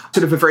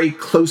 Sort of a very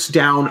close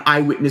down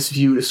eyewitness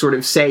view to sort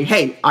of say,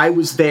 hey, I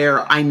was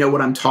there, I know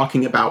what I'm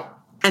talking about.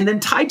 And then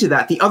tied to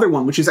that, the other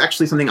one, which is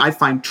actually something I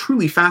find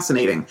truly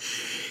fascinating,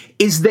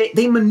 is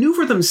they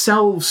maneuver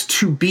themselves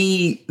to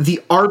be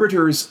the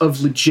arbiters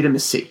of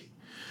legitimacy.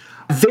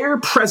 Their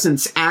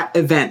presence at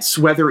events,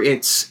 whether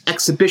it's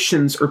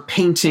exhibitions or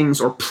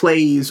paintings or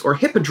plays or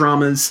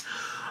hippodramas,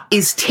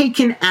 is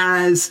taken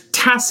as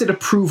tacit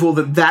approval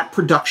that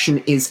production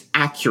is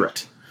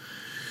accurate.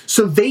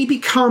 So they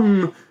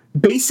become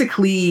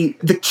basically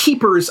the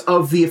keepers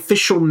of the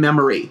official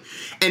memory.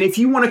 And if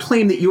you want to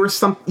claim that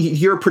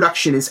your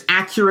production is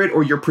accurate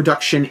or your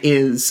production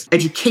is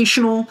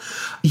educational,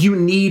 you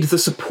need the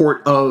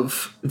support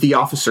of the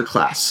officer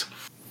class.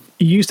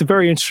 You used a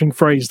very interesting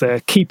phrase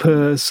there,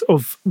 keepers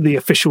of the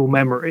official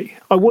memory.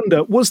 I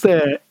wonder, was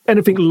there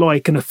anything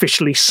like an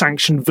officially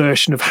sanctioned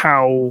version of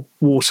how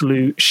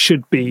Waterloo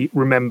should be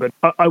remembered?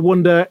 I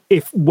wonder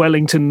if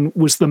Wellington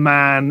was the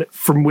man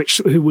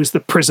who was the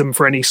prism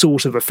for any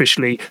sort of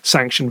officially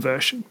sanctioned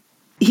version.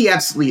 He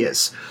absolutely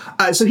is.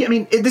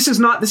 This is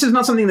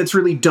not something that's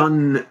really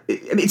done.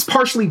 It's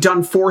partially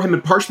done for him,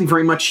 and partially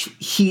very much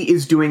he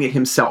is doing it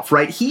himself,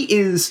 right?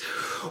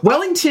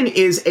 Wellington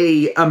is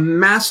a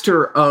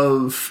master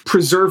of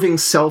preserving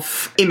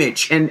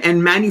self-image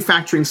and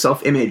manufacturing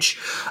self-image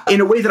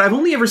in a way that I've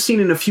only ever seen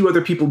in a few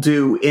other people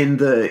do in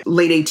the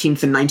late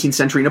 18th and 19th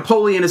century.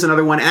 Napoleon is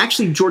another one, and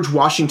actually George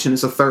Washington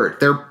is a third.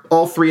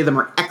 All three of them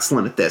are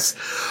excellent at this.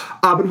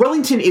 But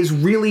Wellington is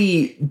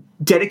really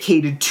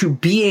dedicated to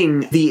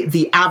being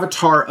the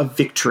avatar of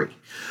victory.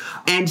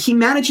 And he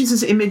manages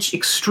his image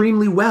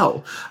extremely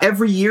well.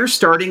 Every year,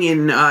 starting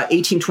in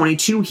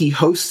 1822, he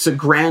hosts a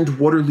grand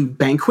Waterloo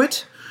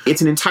banquet.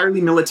 It's an entirely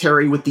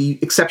military, with the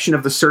exception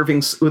of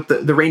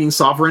the reigning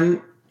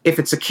sovereign, if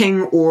it's a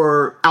king,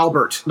 or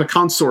Albert, the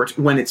consort,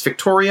 when it's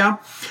Victoria,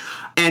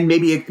 and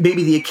maybe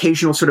the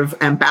occasional sort of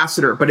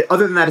ambassador. But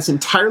other than that, it's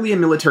entirely a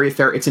military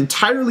affair. It's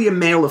entirely a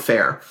male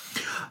affair.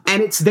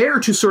 And it's there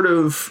to sort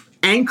of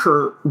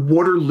anchor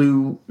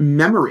Waterloo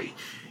memory.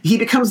 He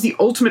becomes the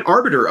ultimate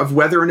arbiter of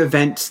whether an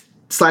event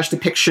 /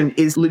 depiction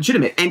is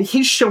legitimate. And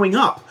his showing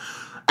up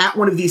at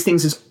one of these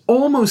things is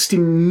almost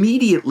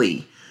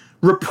immediately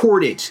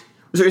reported.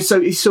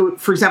 So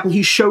for example,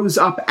 he shows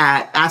up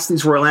at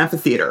Astley's Royal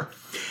Amphitheatre,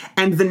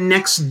 and the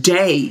next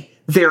day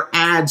their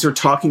ads are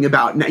talking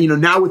about,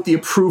 now with the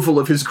approval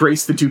of His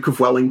Grace the Duke of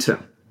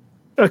Wellington.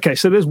 Okay,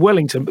 so there's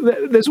Wellington,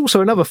 but there's also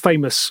another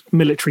famous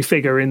military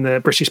figure in the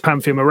British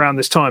pantheon around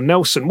this time,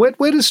 Nelson.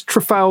 Where does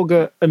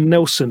Trafalgar and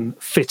Nelson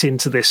fit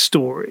into this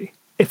story,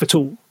 if at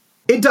all?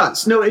 It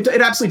does. No, it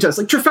absolutely does.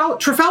 Like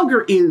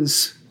Trafalgar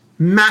is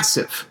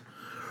massive,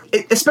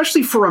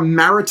 especially for a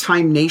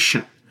maritime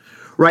nation,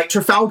 right?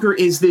 Trafalgar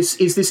is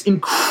this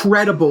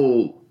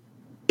incredible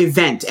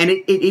event, and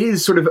it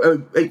is sort of,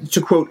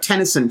 to quote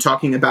Tennyson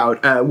talking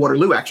about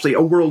Waterloo, actually,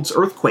 a world's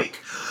earthquake.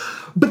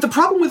 But the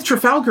problem with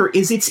Trafalgar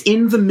is it's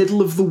in the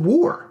middle of the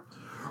war,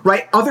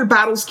 right? Other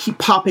battles keep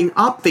popping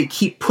up. They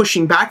keep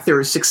pushing back. There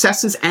are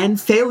successes and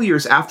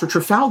failures after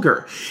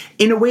Trafalgar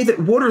in a way that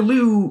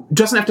Waterloo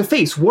doesn't have to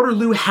face.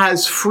 Waterloo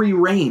has free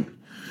reign,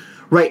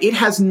 right? It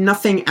has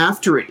nothing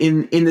after it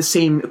in the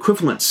same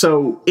equivalent.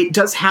 So it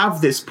does have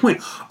this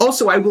point.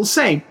 Also, I will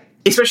say,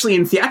 especially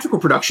in theatrical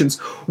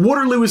productions,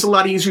 Waterloo is a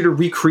lot easier to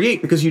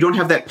recreate because you don't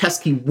have that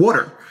pesky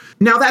water.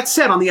 Now, that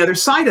said, on the other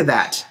side of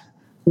that,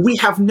 we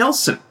have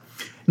Nelson.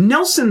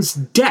 Nelson's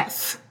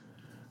death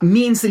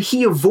means that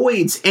he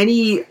avoids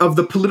any of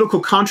the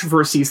political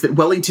controversies that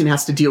Wellington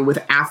has to deal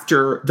with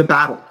after the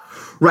battle,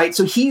 right?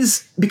 So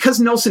because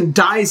Nelson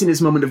dies in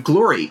his moment of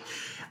glory,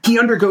 he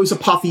undergoes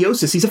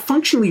apotheosis. He's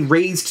functionally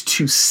raised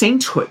to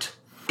sainthood.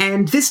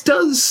 And this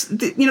does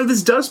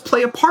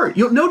play a part.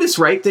 You'll notice,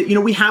 right, that,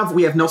 we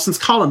have Nelson's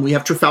Column, we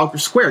have Trafalgar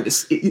Square,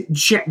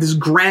 this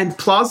grand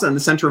plaza in the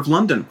center of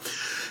London.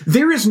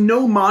 There is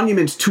no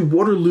monument to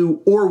Waterloo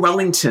or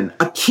Wellington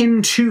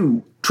akin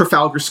to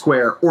Trafalgar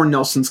Square or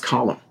Nelson's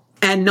Column.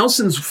 And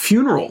Nelson's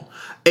funeral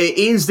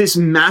is this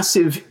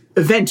massive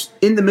event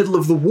in the middle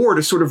of the war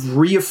to sort of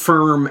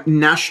reaffirm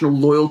national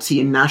loyalty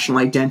and national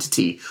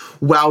identity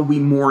while we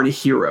mourn a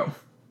hero.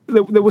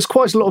 There was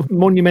quite a lot of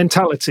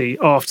monumentality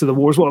after the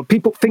war as well.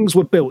 Things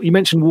were built. You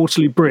mentioned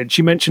Waterloo Bridge.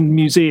 You mentioned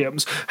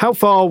museums. How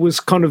far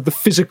was kind of the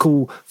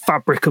physical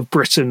fabric of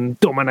Britain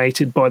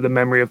dominated by the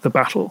memory of the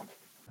battle?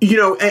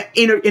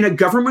 In a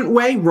government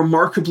way,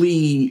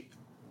 remarkably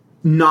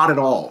not at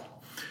all.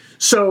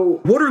 So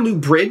Waterloo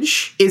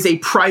Bridge is a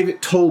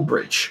private toll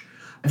bridge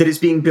that is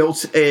being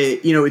built.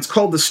 It's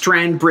called the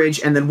Strand Bridge,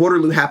 and then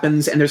Waterloo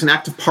happens, and there's an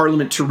act of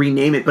Parliament to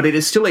rename it, but it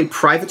is still a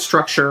private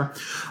structure.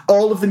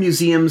 All of the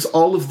museums,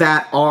 all of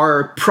that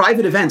are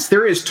private events.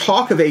 There is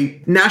talk of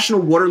a National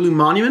Waterloo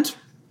Monument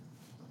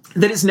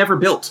that is never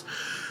built.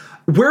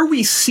 Where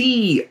we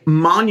see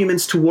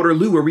monuments to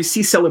Waterloo, where we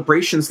see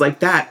celebrations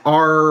like that,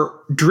 are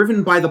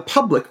driven by the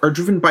public, are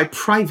driven by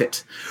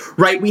private,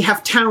 right? We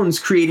have towns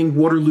creating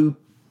Waterloo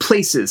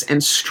places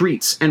and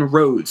streets and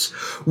roads.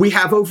 We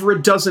have over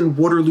a dozen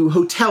Waterloo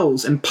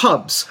hotels and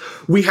pubs.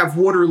 We have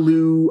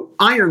Waterloo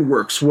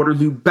ironworks,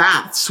 Waterloo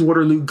baths,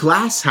 Waterloo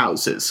glass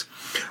houses.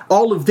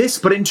 All of this,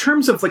 but in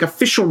terms of like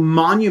official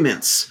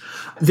monuments,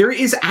 there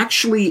is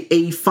actually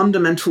a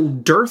fundamental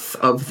dearth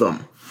of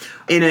them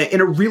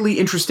in a really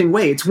interesting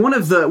way. It's one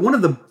of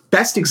the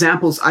best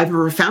examples I've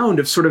ever found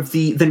of sort of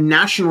the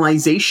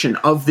nationalization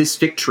of this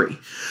victory.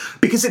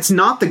 Because it's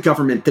not the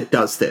government that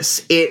does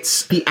this,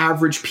 it's the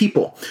average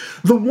people.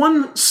 The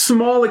one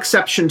small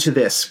exception to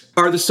this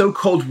are the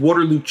so-called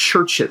Waterloo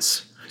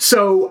churches.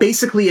 So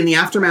basically, in the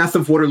aftermath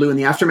of Waterloo, in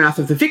the aftermath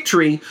of the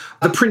victory,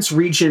 the Prince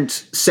Regent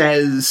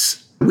says,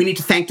 we need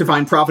to thank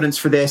Divine Providence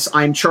for this.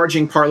 I'm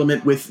charging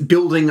Parliament with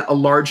building a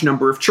large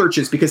number of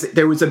churches because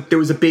there was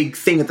a big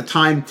thing at the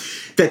time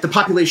that the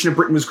population of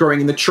Britain was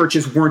growing and the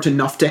churches weren't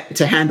enough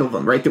to handle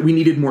them, right? That we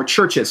needed more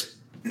churches.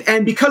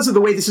 And because of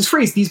the way this is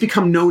phrased, these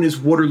become known as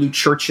Waterloo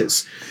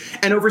churches.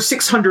 And over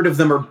 600 of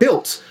them are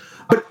built.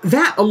 But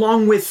that,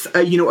 along with,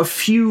 a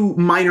few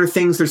minor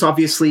things, there's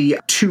obviously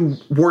 2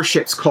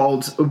 warships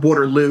called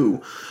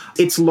Waterloo.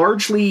 It's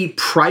largely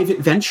private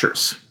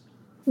ventures.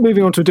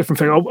 Moving on to a different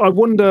thing, I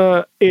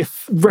wonder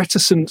if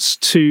reticence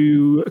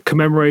to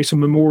commemorate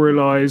and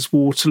memorialise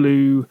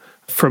Waterloo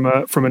from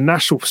a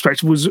national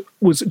perspective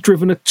was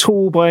driven at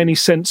all by any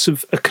sense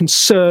of a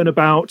concern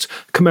about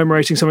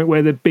commemorating something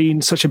where there'd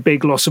been such a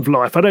big loss of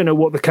life. I don't know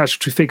what the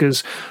casualty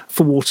figures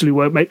for Waterloo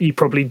were. Maybe you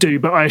probably do,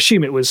 but I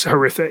assume it was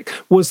horrific.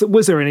 Was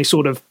there any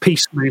sort of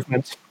peace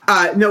movement?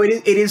 No,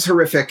 it is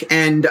horrific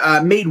and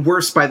made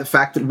worse by the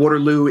fact that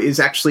Waterloo is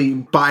actually,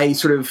 by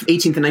sort of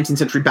 18th and 19th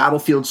century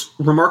battlefields,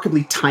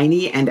 remarkably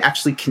tiny and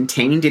actually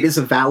contained. It is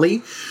a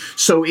valley,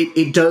 so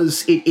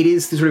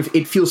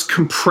it feels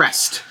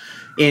compressed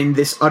in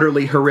this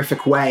utterly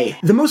horrific way.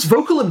 The most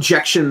vocal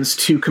objections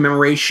to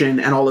commemoration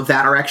and all of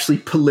that are actually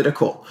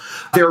political.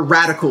 There are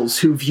radicals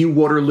who view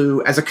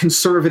Waterloo as a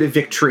conservative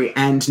victory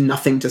and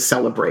nothing to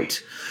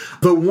celebrate.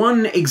 The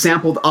one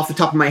example off the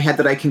top of my head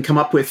that I can come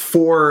up with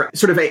for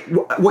sort of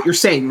what you're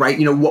saying, right?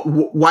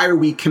 Why are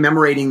we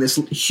commemorating this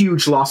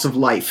huge loss of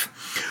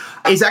life?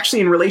 Is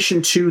actually in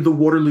relation to the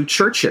Waterloo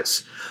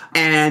churches.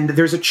 And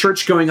there's a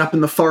church going up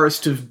in the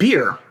Forest of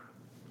Beer.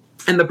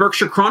 And the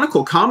Berkshire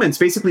Chronicle comments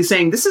basically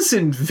saying, this is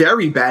in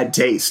very bad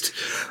taste.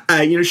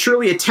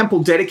 Surely a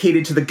temple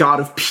dedicated to the god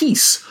of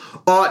peace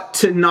ought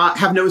to not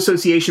have no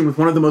association with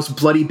one of the most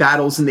bloody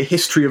battles in the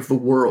history of the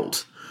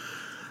world.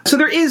 So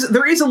there is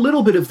a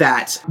little bit of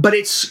that, but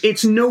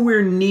it's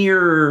nowhere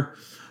near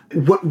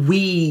what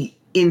we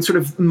in sort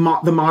of the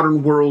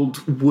modern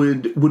world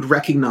would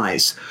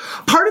recognize.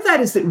 Part of that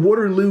is that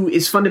Waterloo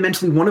is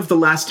fundamentally one of the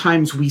last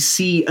times we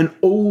see an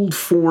old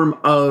form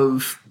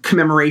of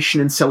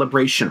commemoration and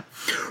celebration,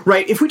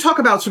 right? If we talk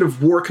about sort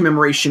of war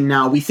commemoration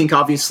now, we think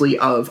obviously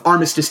of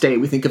Armistice Day,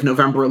 we think of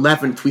November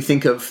 11th, we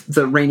think of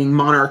the reigning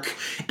monarch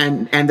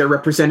and their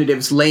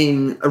representatives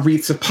laying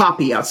wreaths of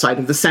poppy outside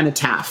of the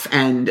cenotaph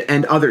and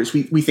others.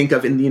 We think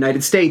of in the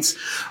United States,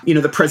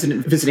 the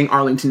president visiting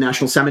Arlington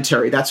National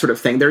Cemetery, that sort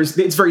of thing.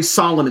 It's very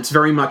solemn. It's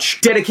very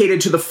much dedicated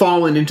to the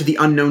fallen and to the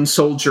unknown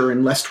soldier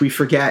and lest we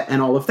forget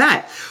and all of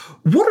that.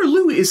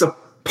 Waterloo is a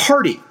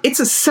party. It's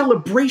a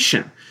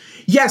celebration.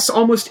 Yes,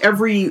 almost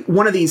every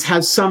one of these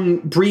has some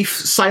brief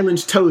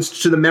silent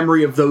toast to the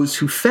memory of those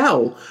who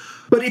fell,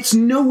 but it's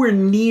nowhere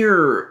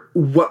near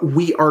what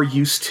we are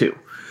used to.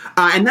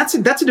 And that's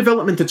a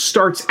development that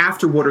starts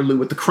after Waterloo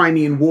with the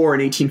Crimean War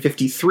in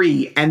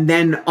 1853, and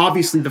then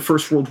obviously the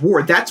First World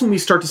War. That's when we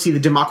start to see the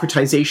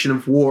democratization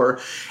of war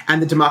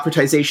and the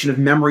democratization of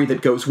memory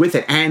that goes with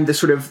it, and the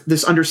sort of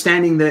this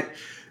understanding that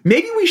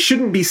maybe we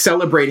shouldn't be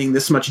celebrating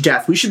this much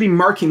death. We should be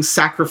marking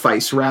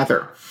sacrifice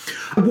rather.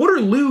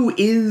 Waterloo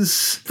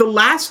is the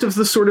last of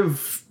the sort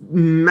of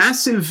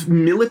massive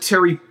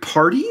military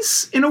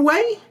parties in a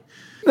way.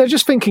 They're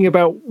just thinking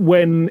about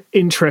when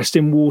interest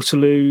in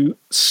Waterloo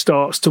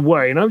starts to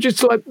wane. I'm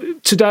just like,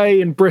 today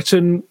in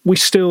Britain,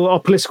 our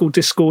political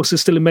discourse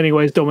is still in many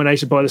ways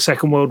dominated by the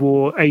Second World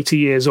War 80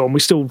 years on. We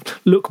still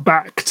look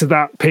back to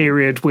that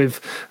period with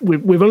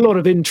a lot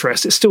of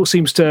interest. It still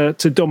seems to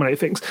dominate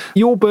things.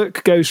 Your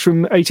book goes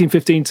from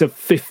 1815 to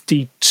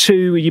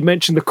 52. You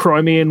mentioned the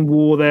Crimean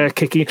War there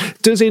kicking.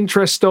 Does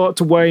interest start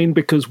to wane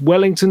because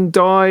Wellington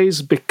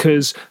dies,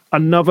 because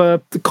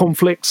another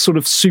conflict sort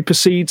of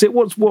supersedes it?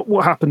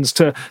 What happens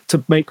to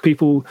make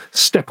people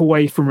step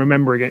away from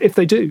remembering it, if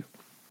they do?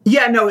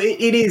 Yeah, no,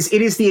 it is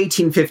the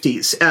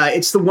 1850s.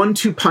 It's the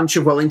 1-2 punch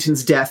of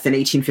Wellington's death in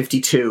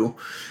 1852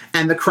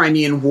 and the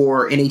Crimean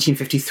War in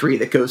 1853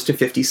 that goes to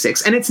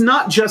 56. And it's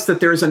not just that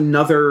there's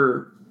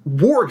another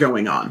war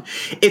going on.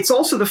 It's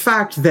also the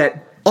fact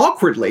that,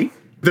 awkwardly,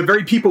 the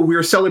very people we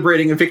are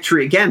celebrating a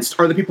victory against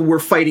are the people we're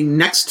fighting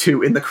next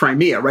to in the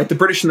Crimea, right? The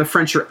British and the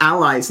French are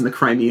allies in the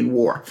Crimean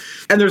War.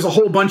 And there's a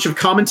whole bunch of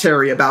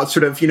commentary about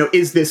sort of,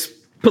 is this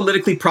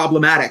politically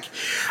problematic?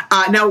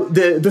 Now,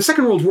 the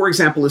Second World War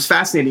example is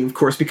fascinating, of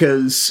course,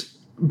 because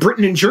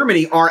Britain and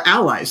Germany are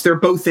allies. They're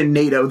both in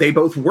NATO. They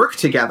both work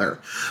together.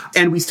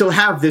 And we still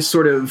have this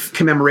sort of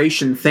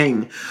commemoration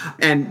thing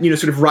and,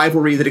 sort of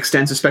rivalry that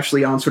extends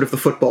especially on sort of the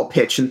football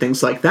pitch and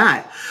things like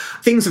that.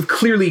 Things have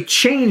clearly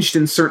changed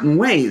in certain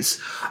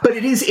ways, but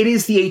it is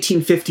the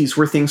 1850s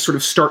where things sort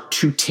of start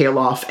to tail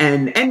off.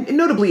 And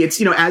notably,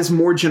 it's, as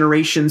more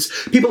generations,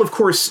 people, of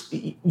course,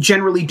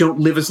 generally don't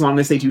live as long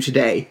as they do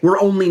today. We're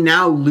only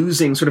now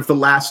losing sort of the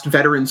last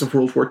veterans of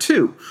World War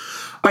II.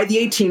 By the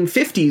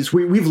 1850s,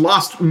 we've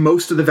lost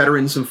most of the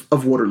veterans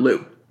of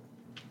Waterloo.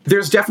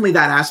 There's definitely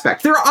that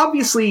aspect. There are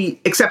obviously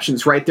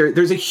exceptions, right?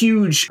 There's a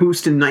huge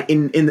boost for the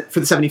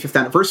 75th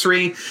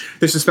anniversary.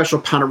 There's a special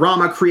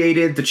panorama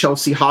created. The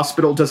Chelsea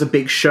Hospital does a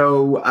big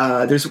show.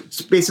 There's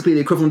basically the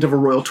equivalent of a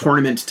royal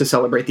tournament to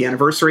celebrate the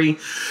anniversary.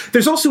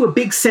 There's also a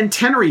big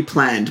centenary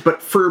planned,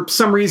 but for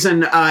some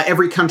reason,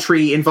 every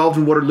country involved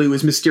in Waterloo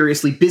is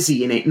mysteriously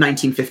busy in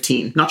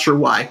 1915. Not sure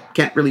why.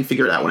 Can't really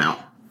figure that one out.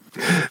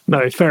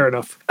 No, fair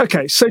enough.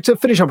 Okay, so to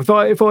finish up,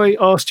 if I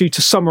asked you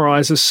to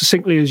summarise as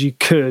succinctly as you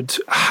could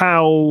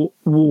how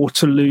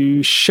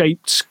Waterloo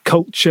shaped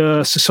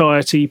culture,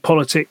 society,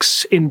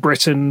 politics in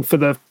Britain for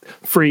the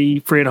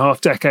three and a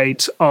half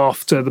decades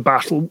after the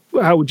battle,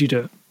 how would you do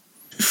it?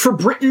 For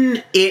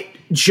Britain, it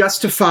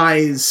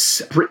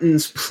justifies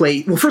Britain's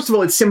place. Well, first of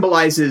all, it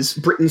symbolizes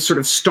Britain's sort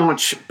of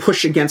staunch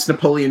push against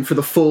Napoleon for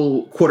the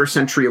full quarter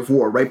century of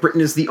war, right?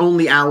 Britain is the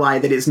only ally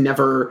that is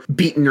never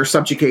beaten or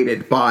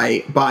subjugated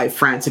by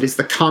France. It is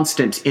the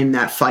constant in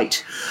that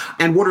fight.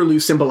 And Waterloo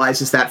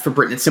symbolizes that for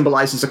Britain. It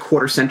symbolizes a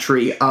quarter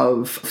century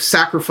of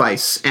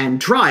sacrifice and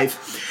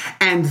drive.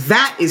 And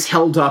that is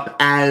held up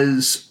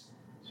as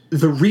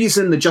the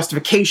reason, the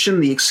justification,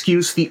 the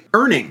excuse, the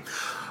earning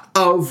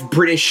of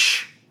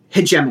British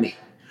hegemony.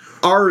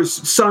 Our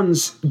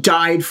sons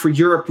died for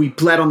Europe. We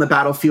bled on the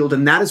battlefield,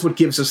 and that is what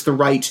gives us the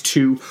right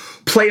to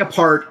play a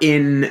part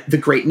in the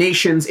great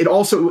nations. It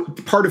also,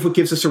 part of what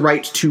gives us a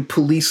right to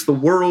police the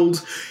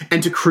world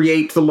and to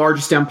create the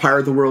largest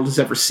empire the world has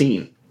ever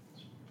seen.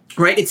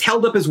 Right? It's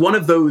held up as one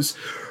of those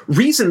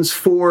reasons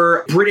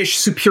for British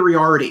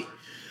superiority,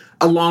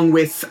 along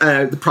with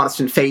the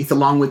Protestant faith,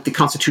 along with the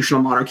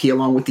constitutional monarchy,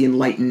 along with the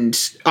enlightened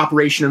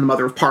operation and the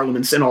mother of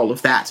parliaments and all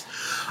of that.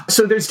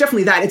 So there's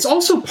definitely that. It's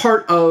also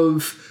part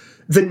of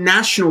the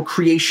national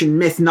creation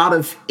myth, not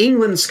of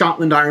England,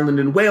 Scotland, Ireland,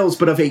 and Wales,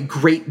 but of a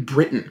Great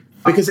Britain,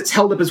 because it's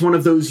held up as one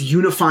of those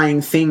unifying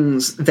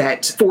things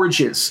that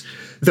forges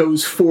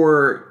those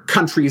four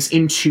countries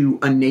into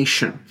a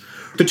nation.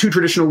 The two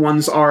traditional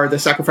ones are the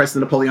sacrifice of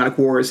the Napoleonic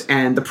Wars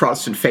and the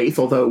Protestant faith,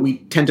 although we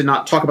tend to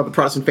not talk about the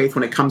Protestant faith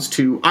when it comes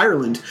to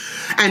Ireland.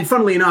 And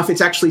funnily enough,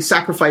 it's actually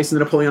sacrifice in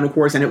the Napoleonic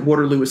Wars and at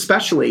Waterloo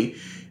especially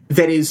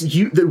that is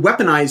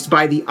weaponized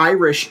by the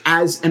Irish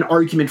as an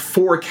argument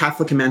for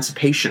Catholic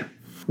emancipation.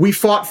 We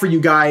fought for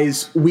you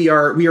guys. We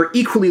are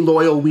equally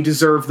loyal. We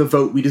deserve the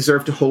vote. We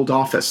deserve to hold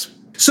office.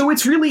 So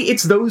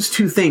it's those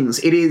two things.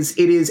 It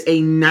is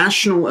a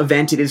national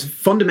event. It is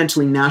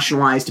fundamentally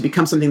nationalized to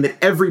become something that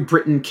every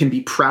Briton can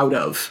be proud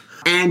of.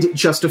 And it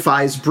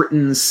justifies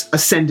Britain's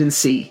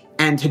ascendancy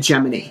and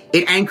hegemony.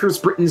 It anchors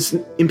Britain's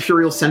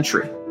imperial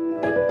century.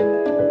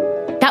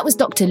 That was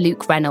Dr.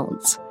 Luke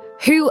Reynolds.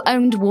 Who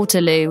Owned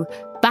Waterloo?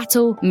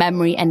 Battle,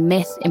 Memory and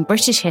Myth in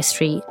British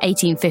History,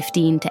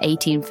 1815 to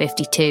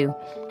 1852,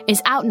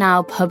 is out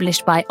now,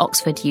 published by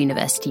Oxford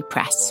University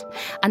Press,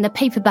 and the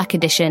paperback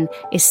edition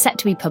is set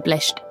to be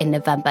published in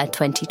November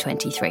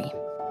 2023.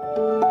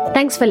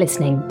 Thanks for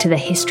listening to the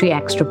History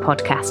Extra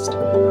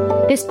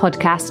podcast. This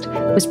podcast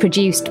was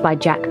produced by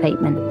Jack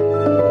Bateman.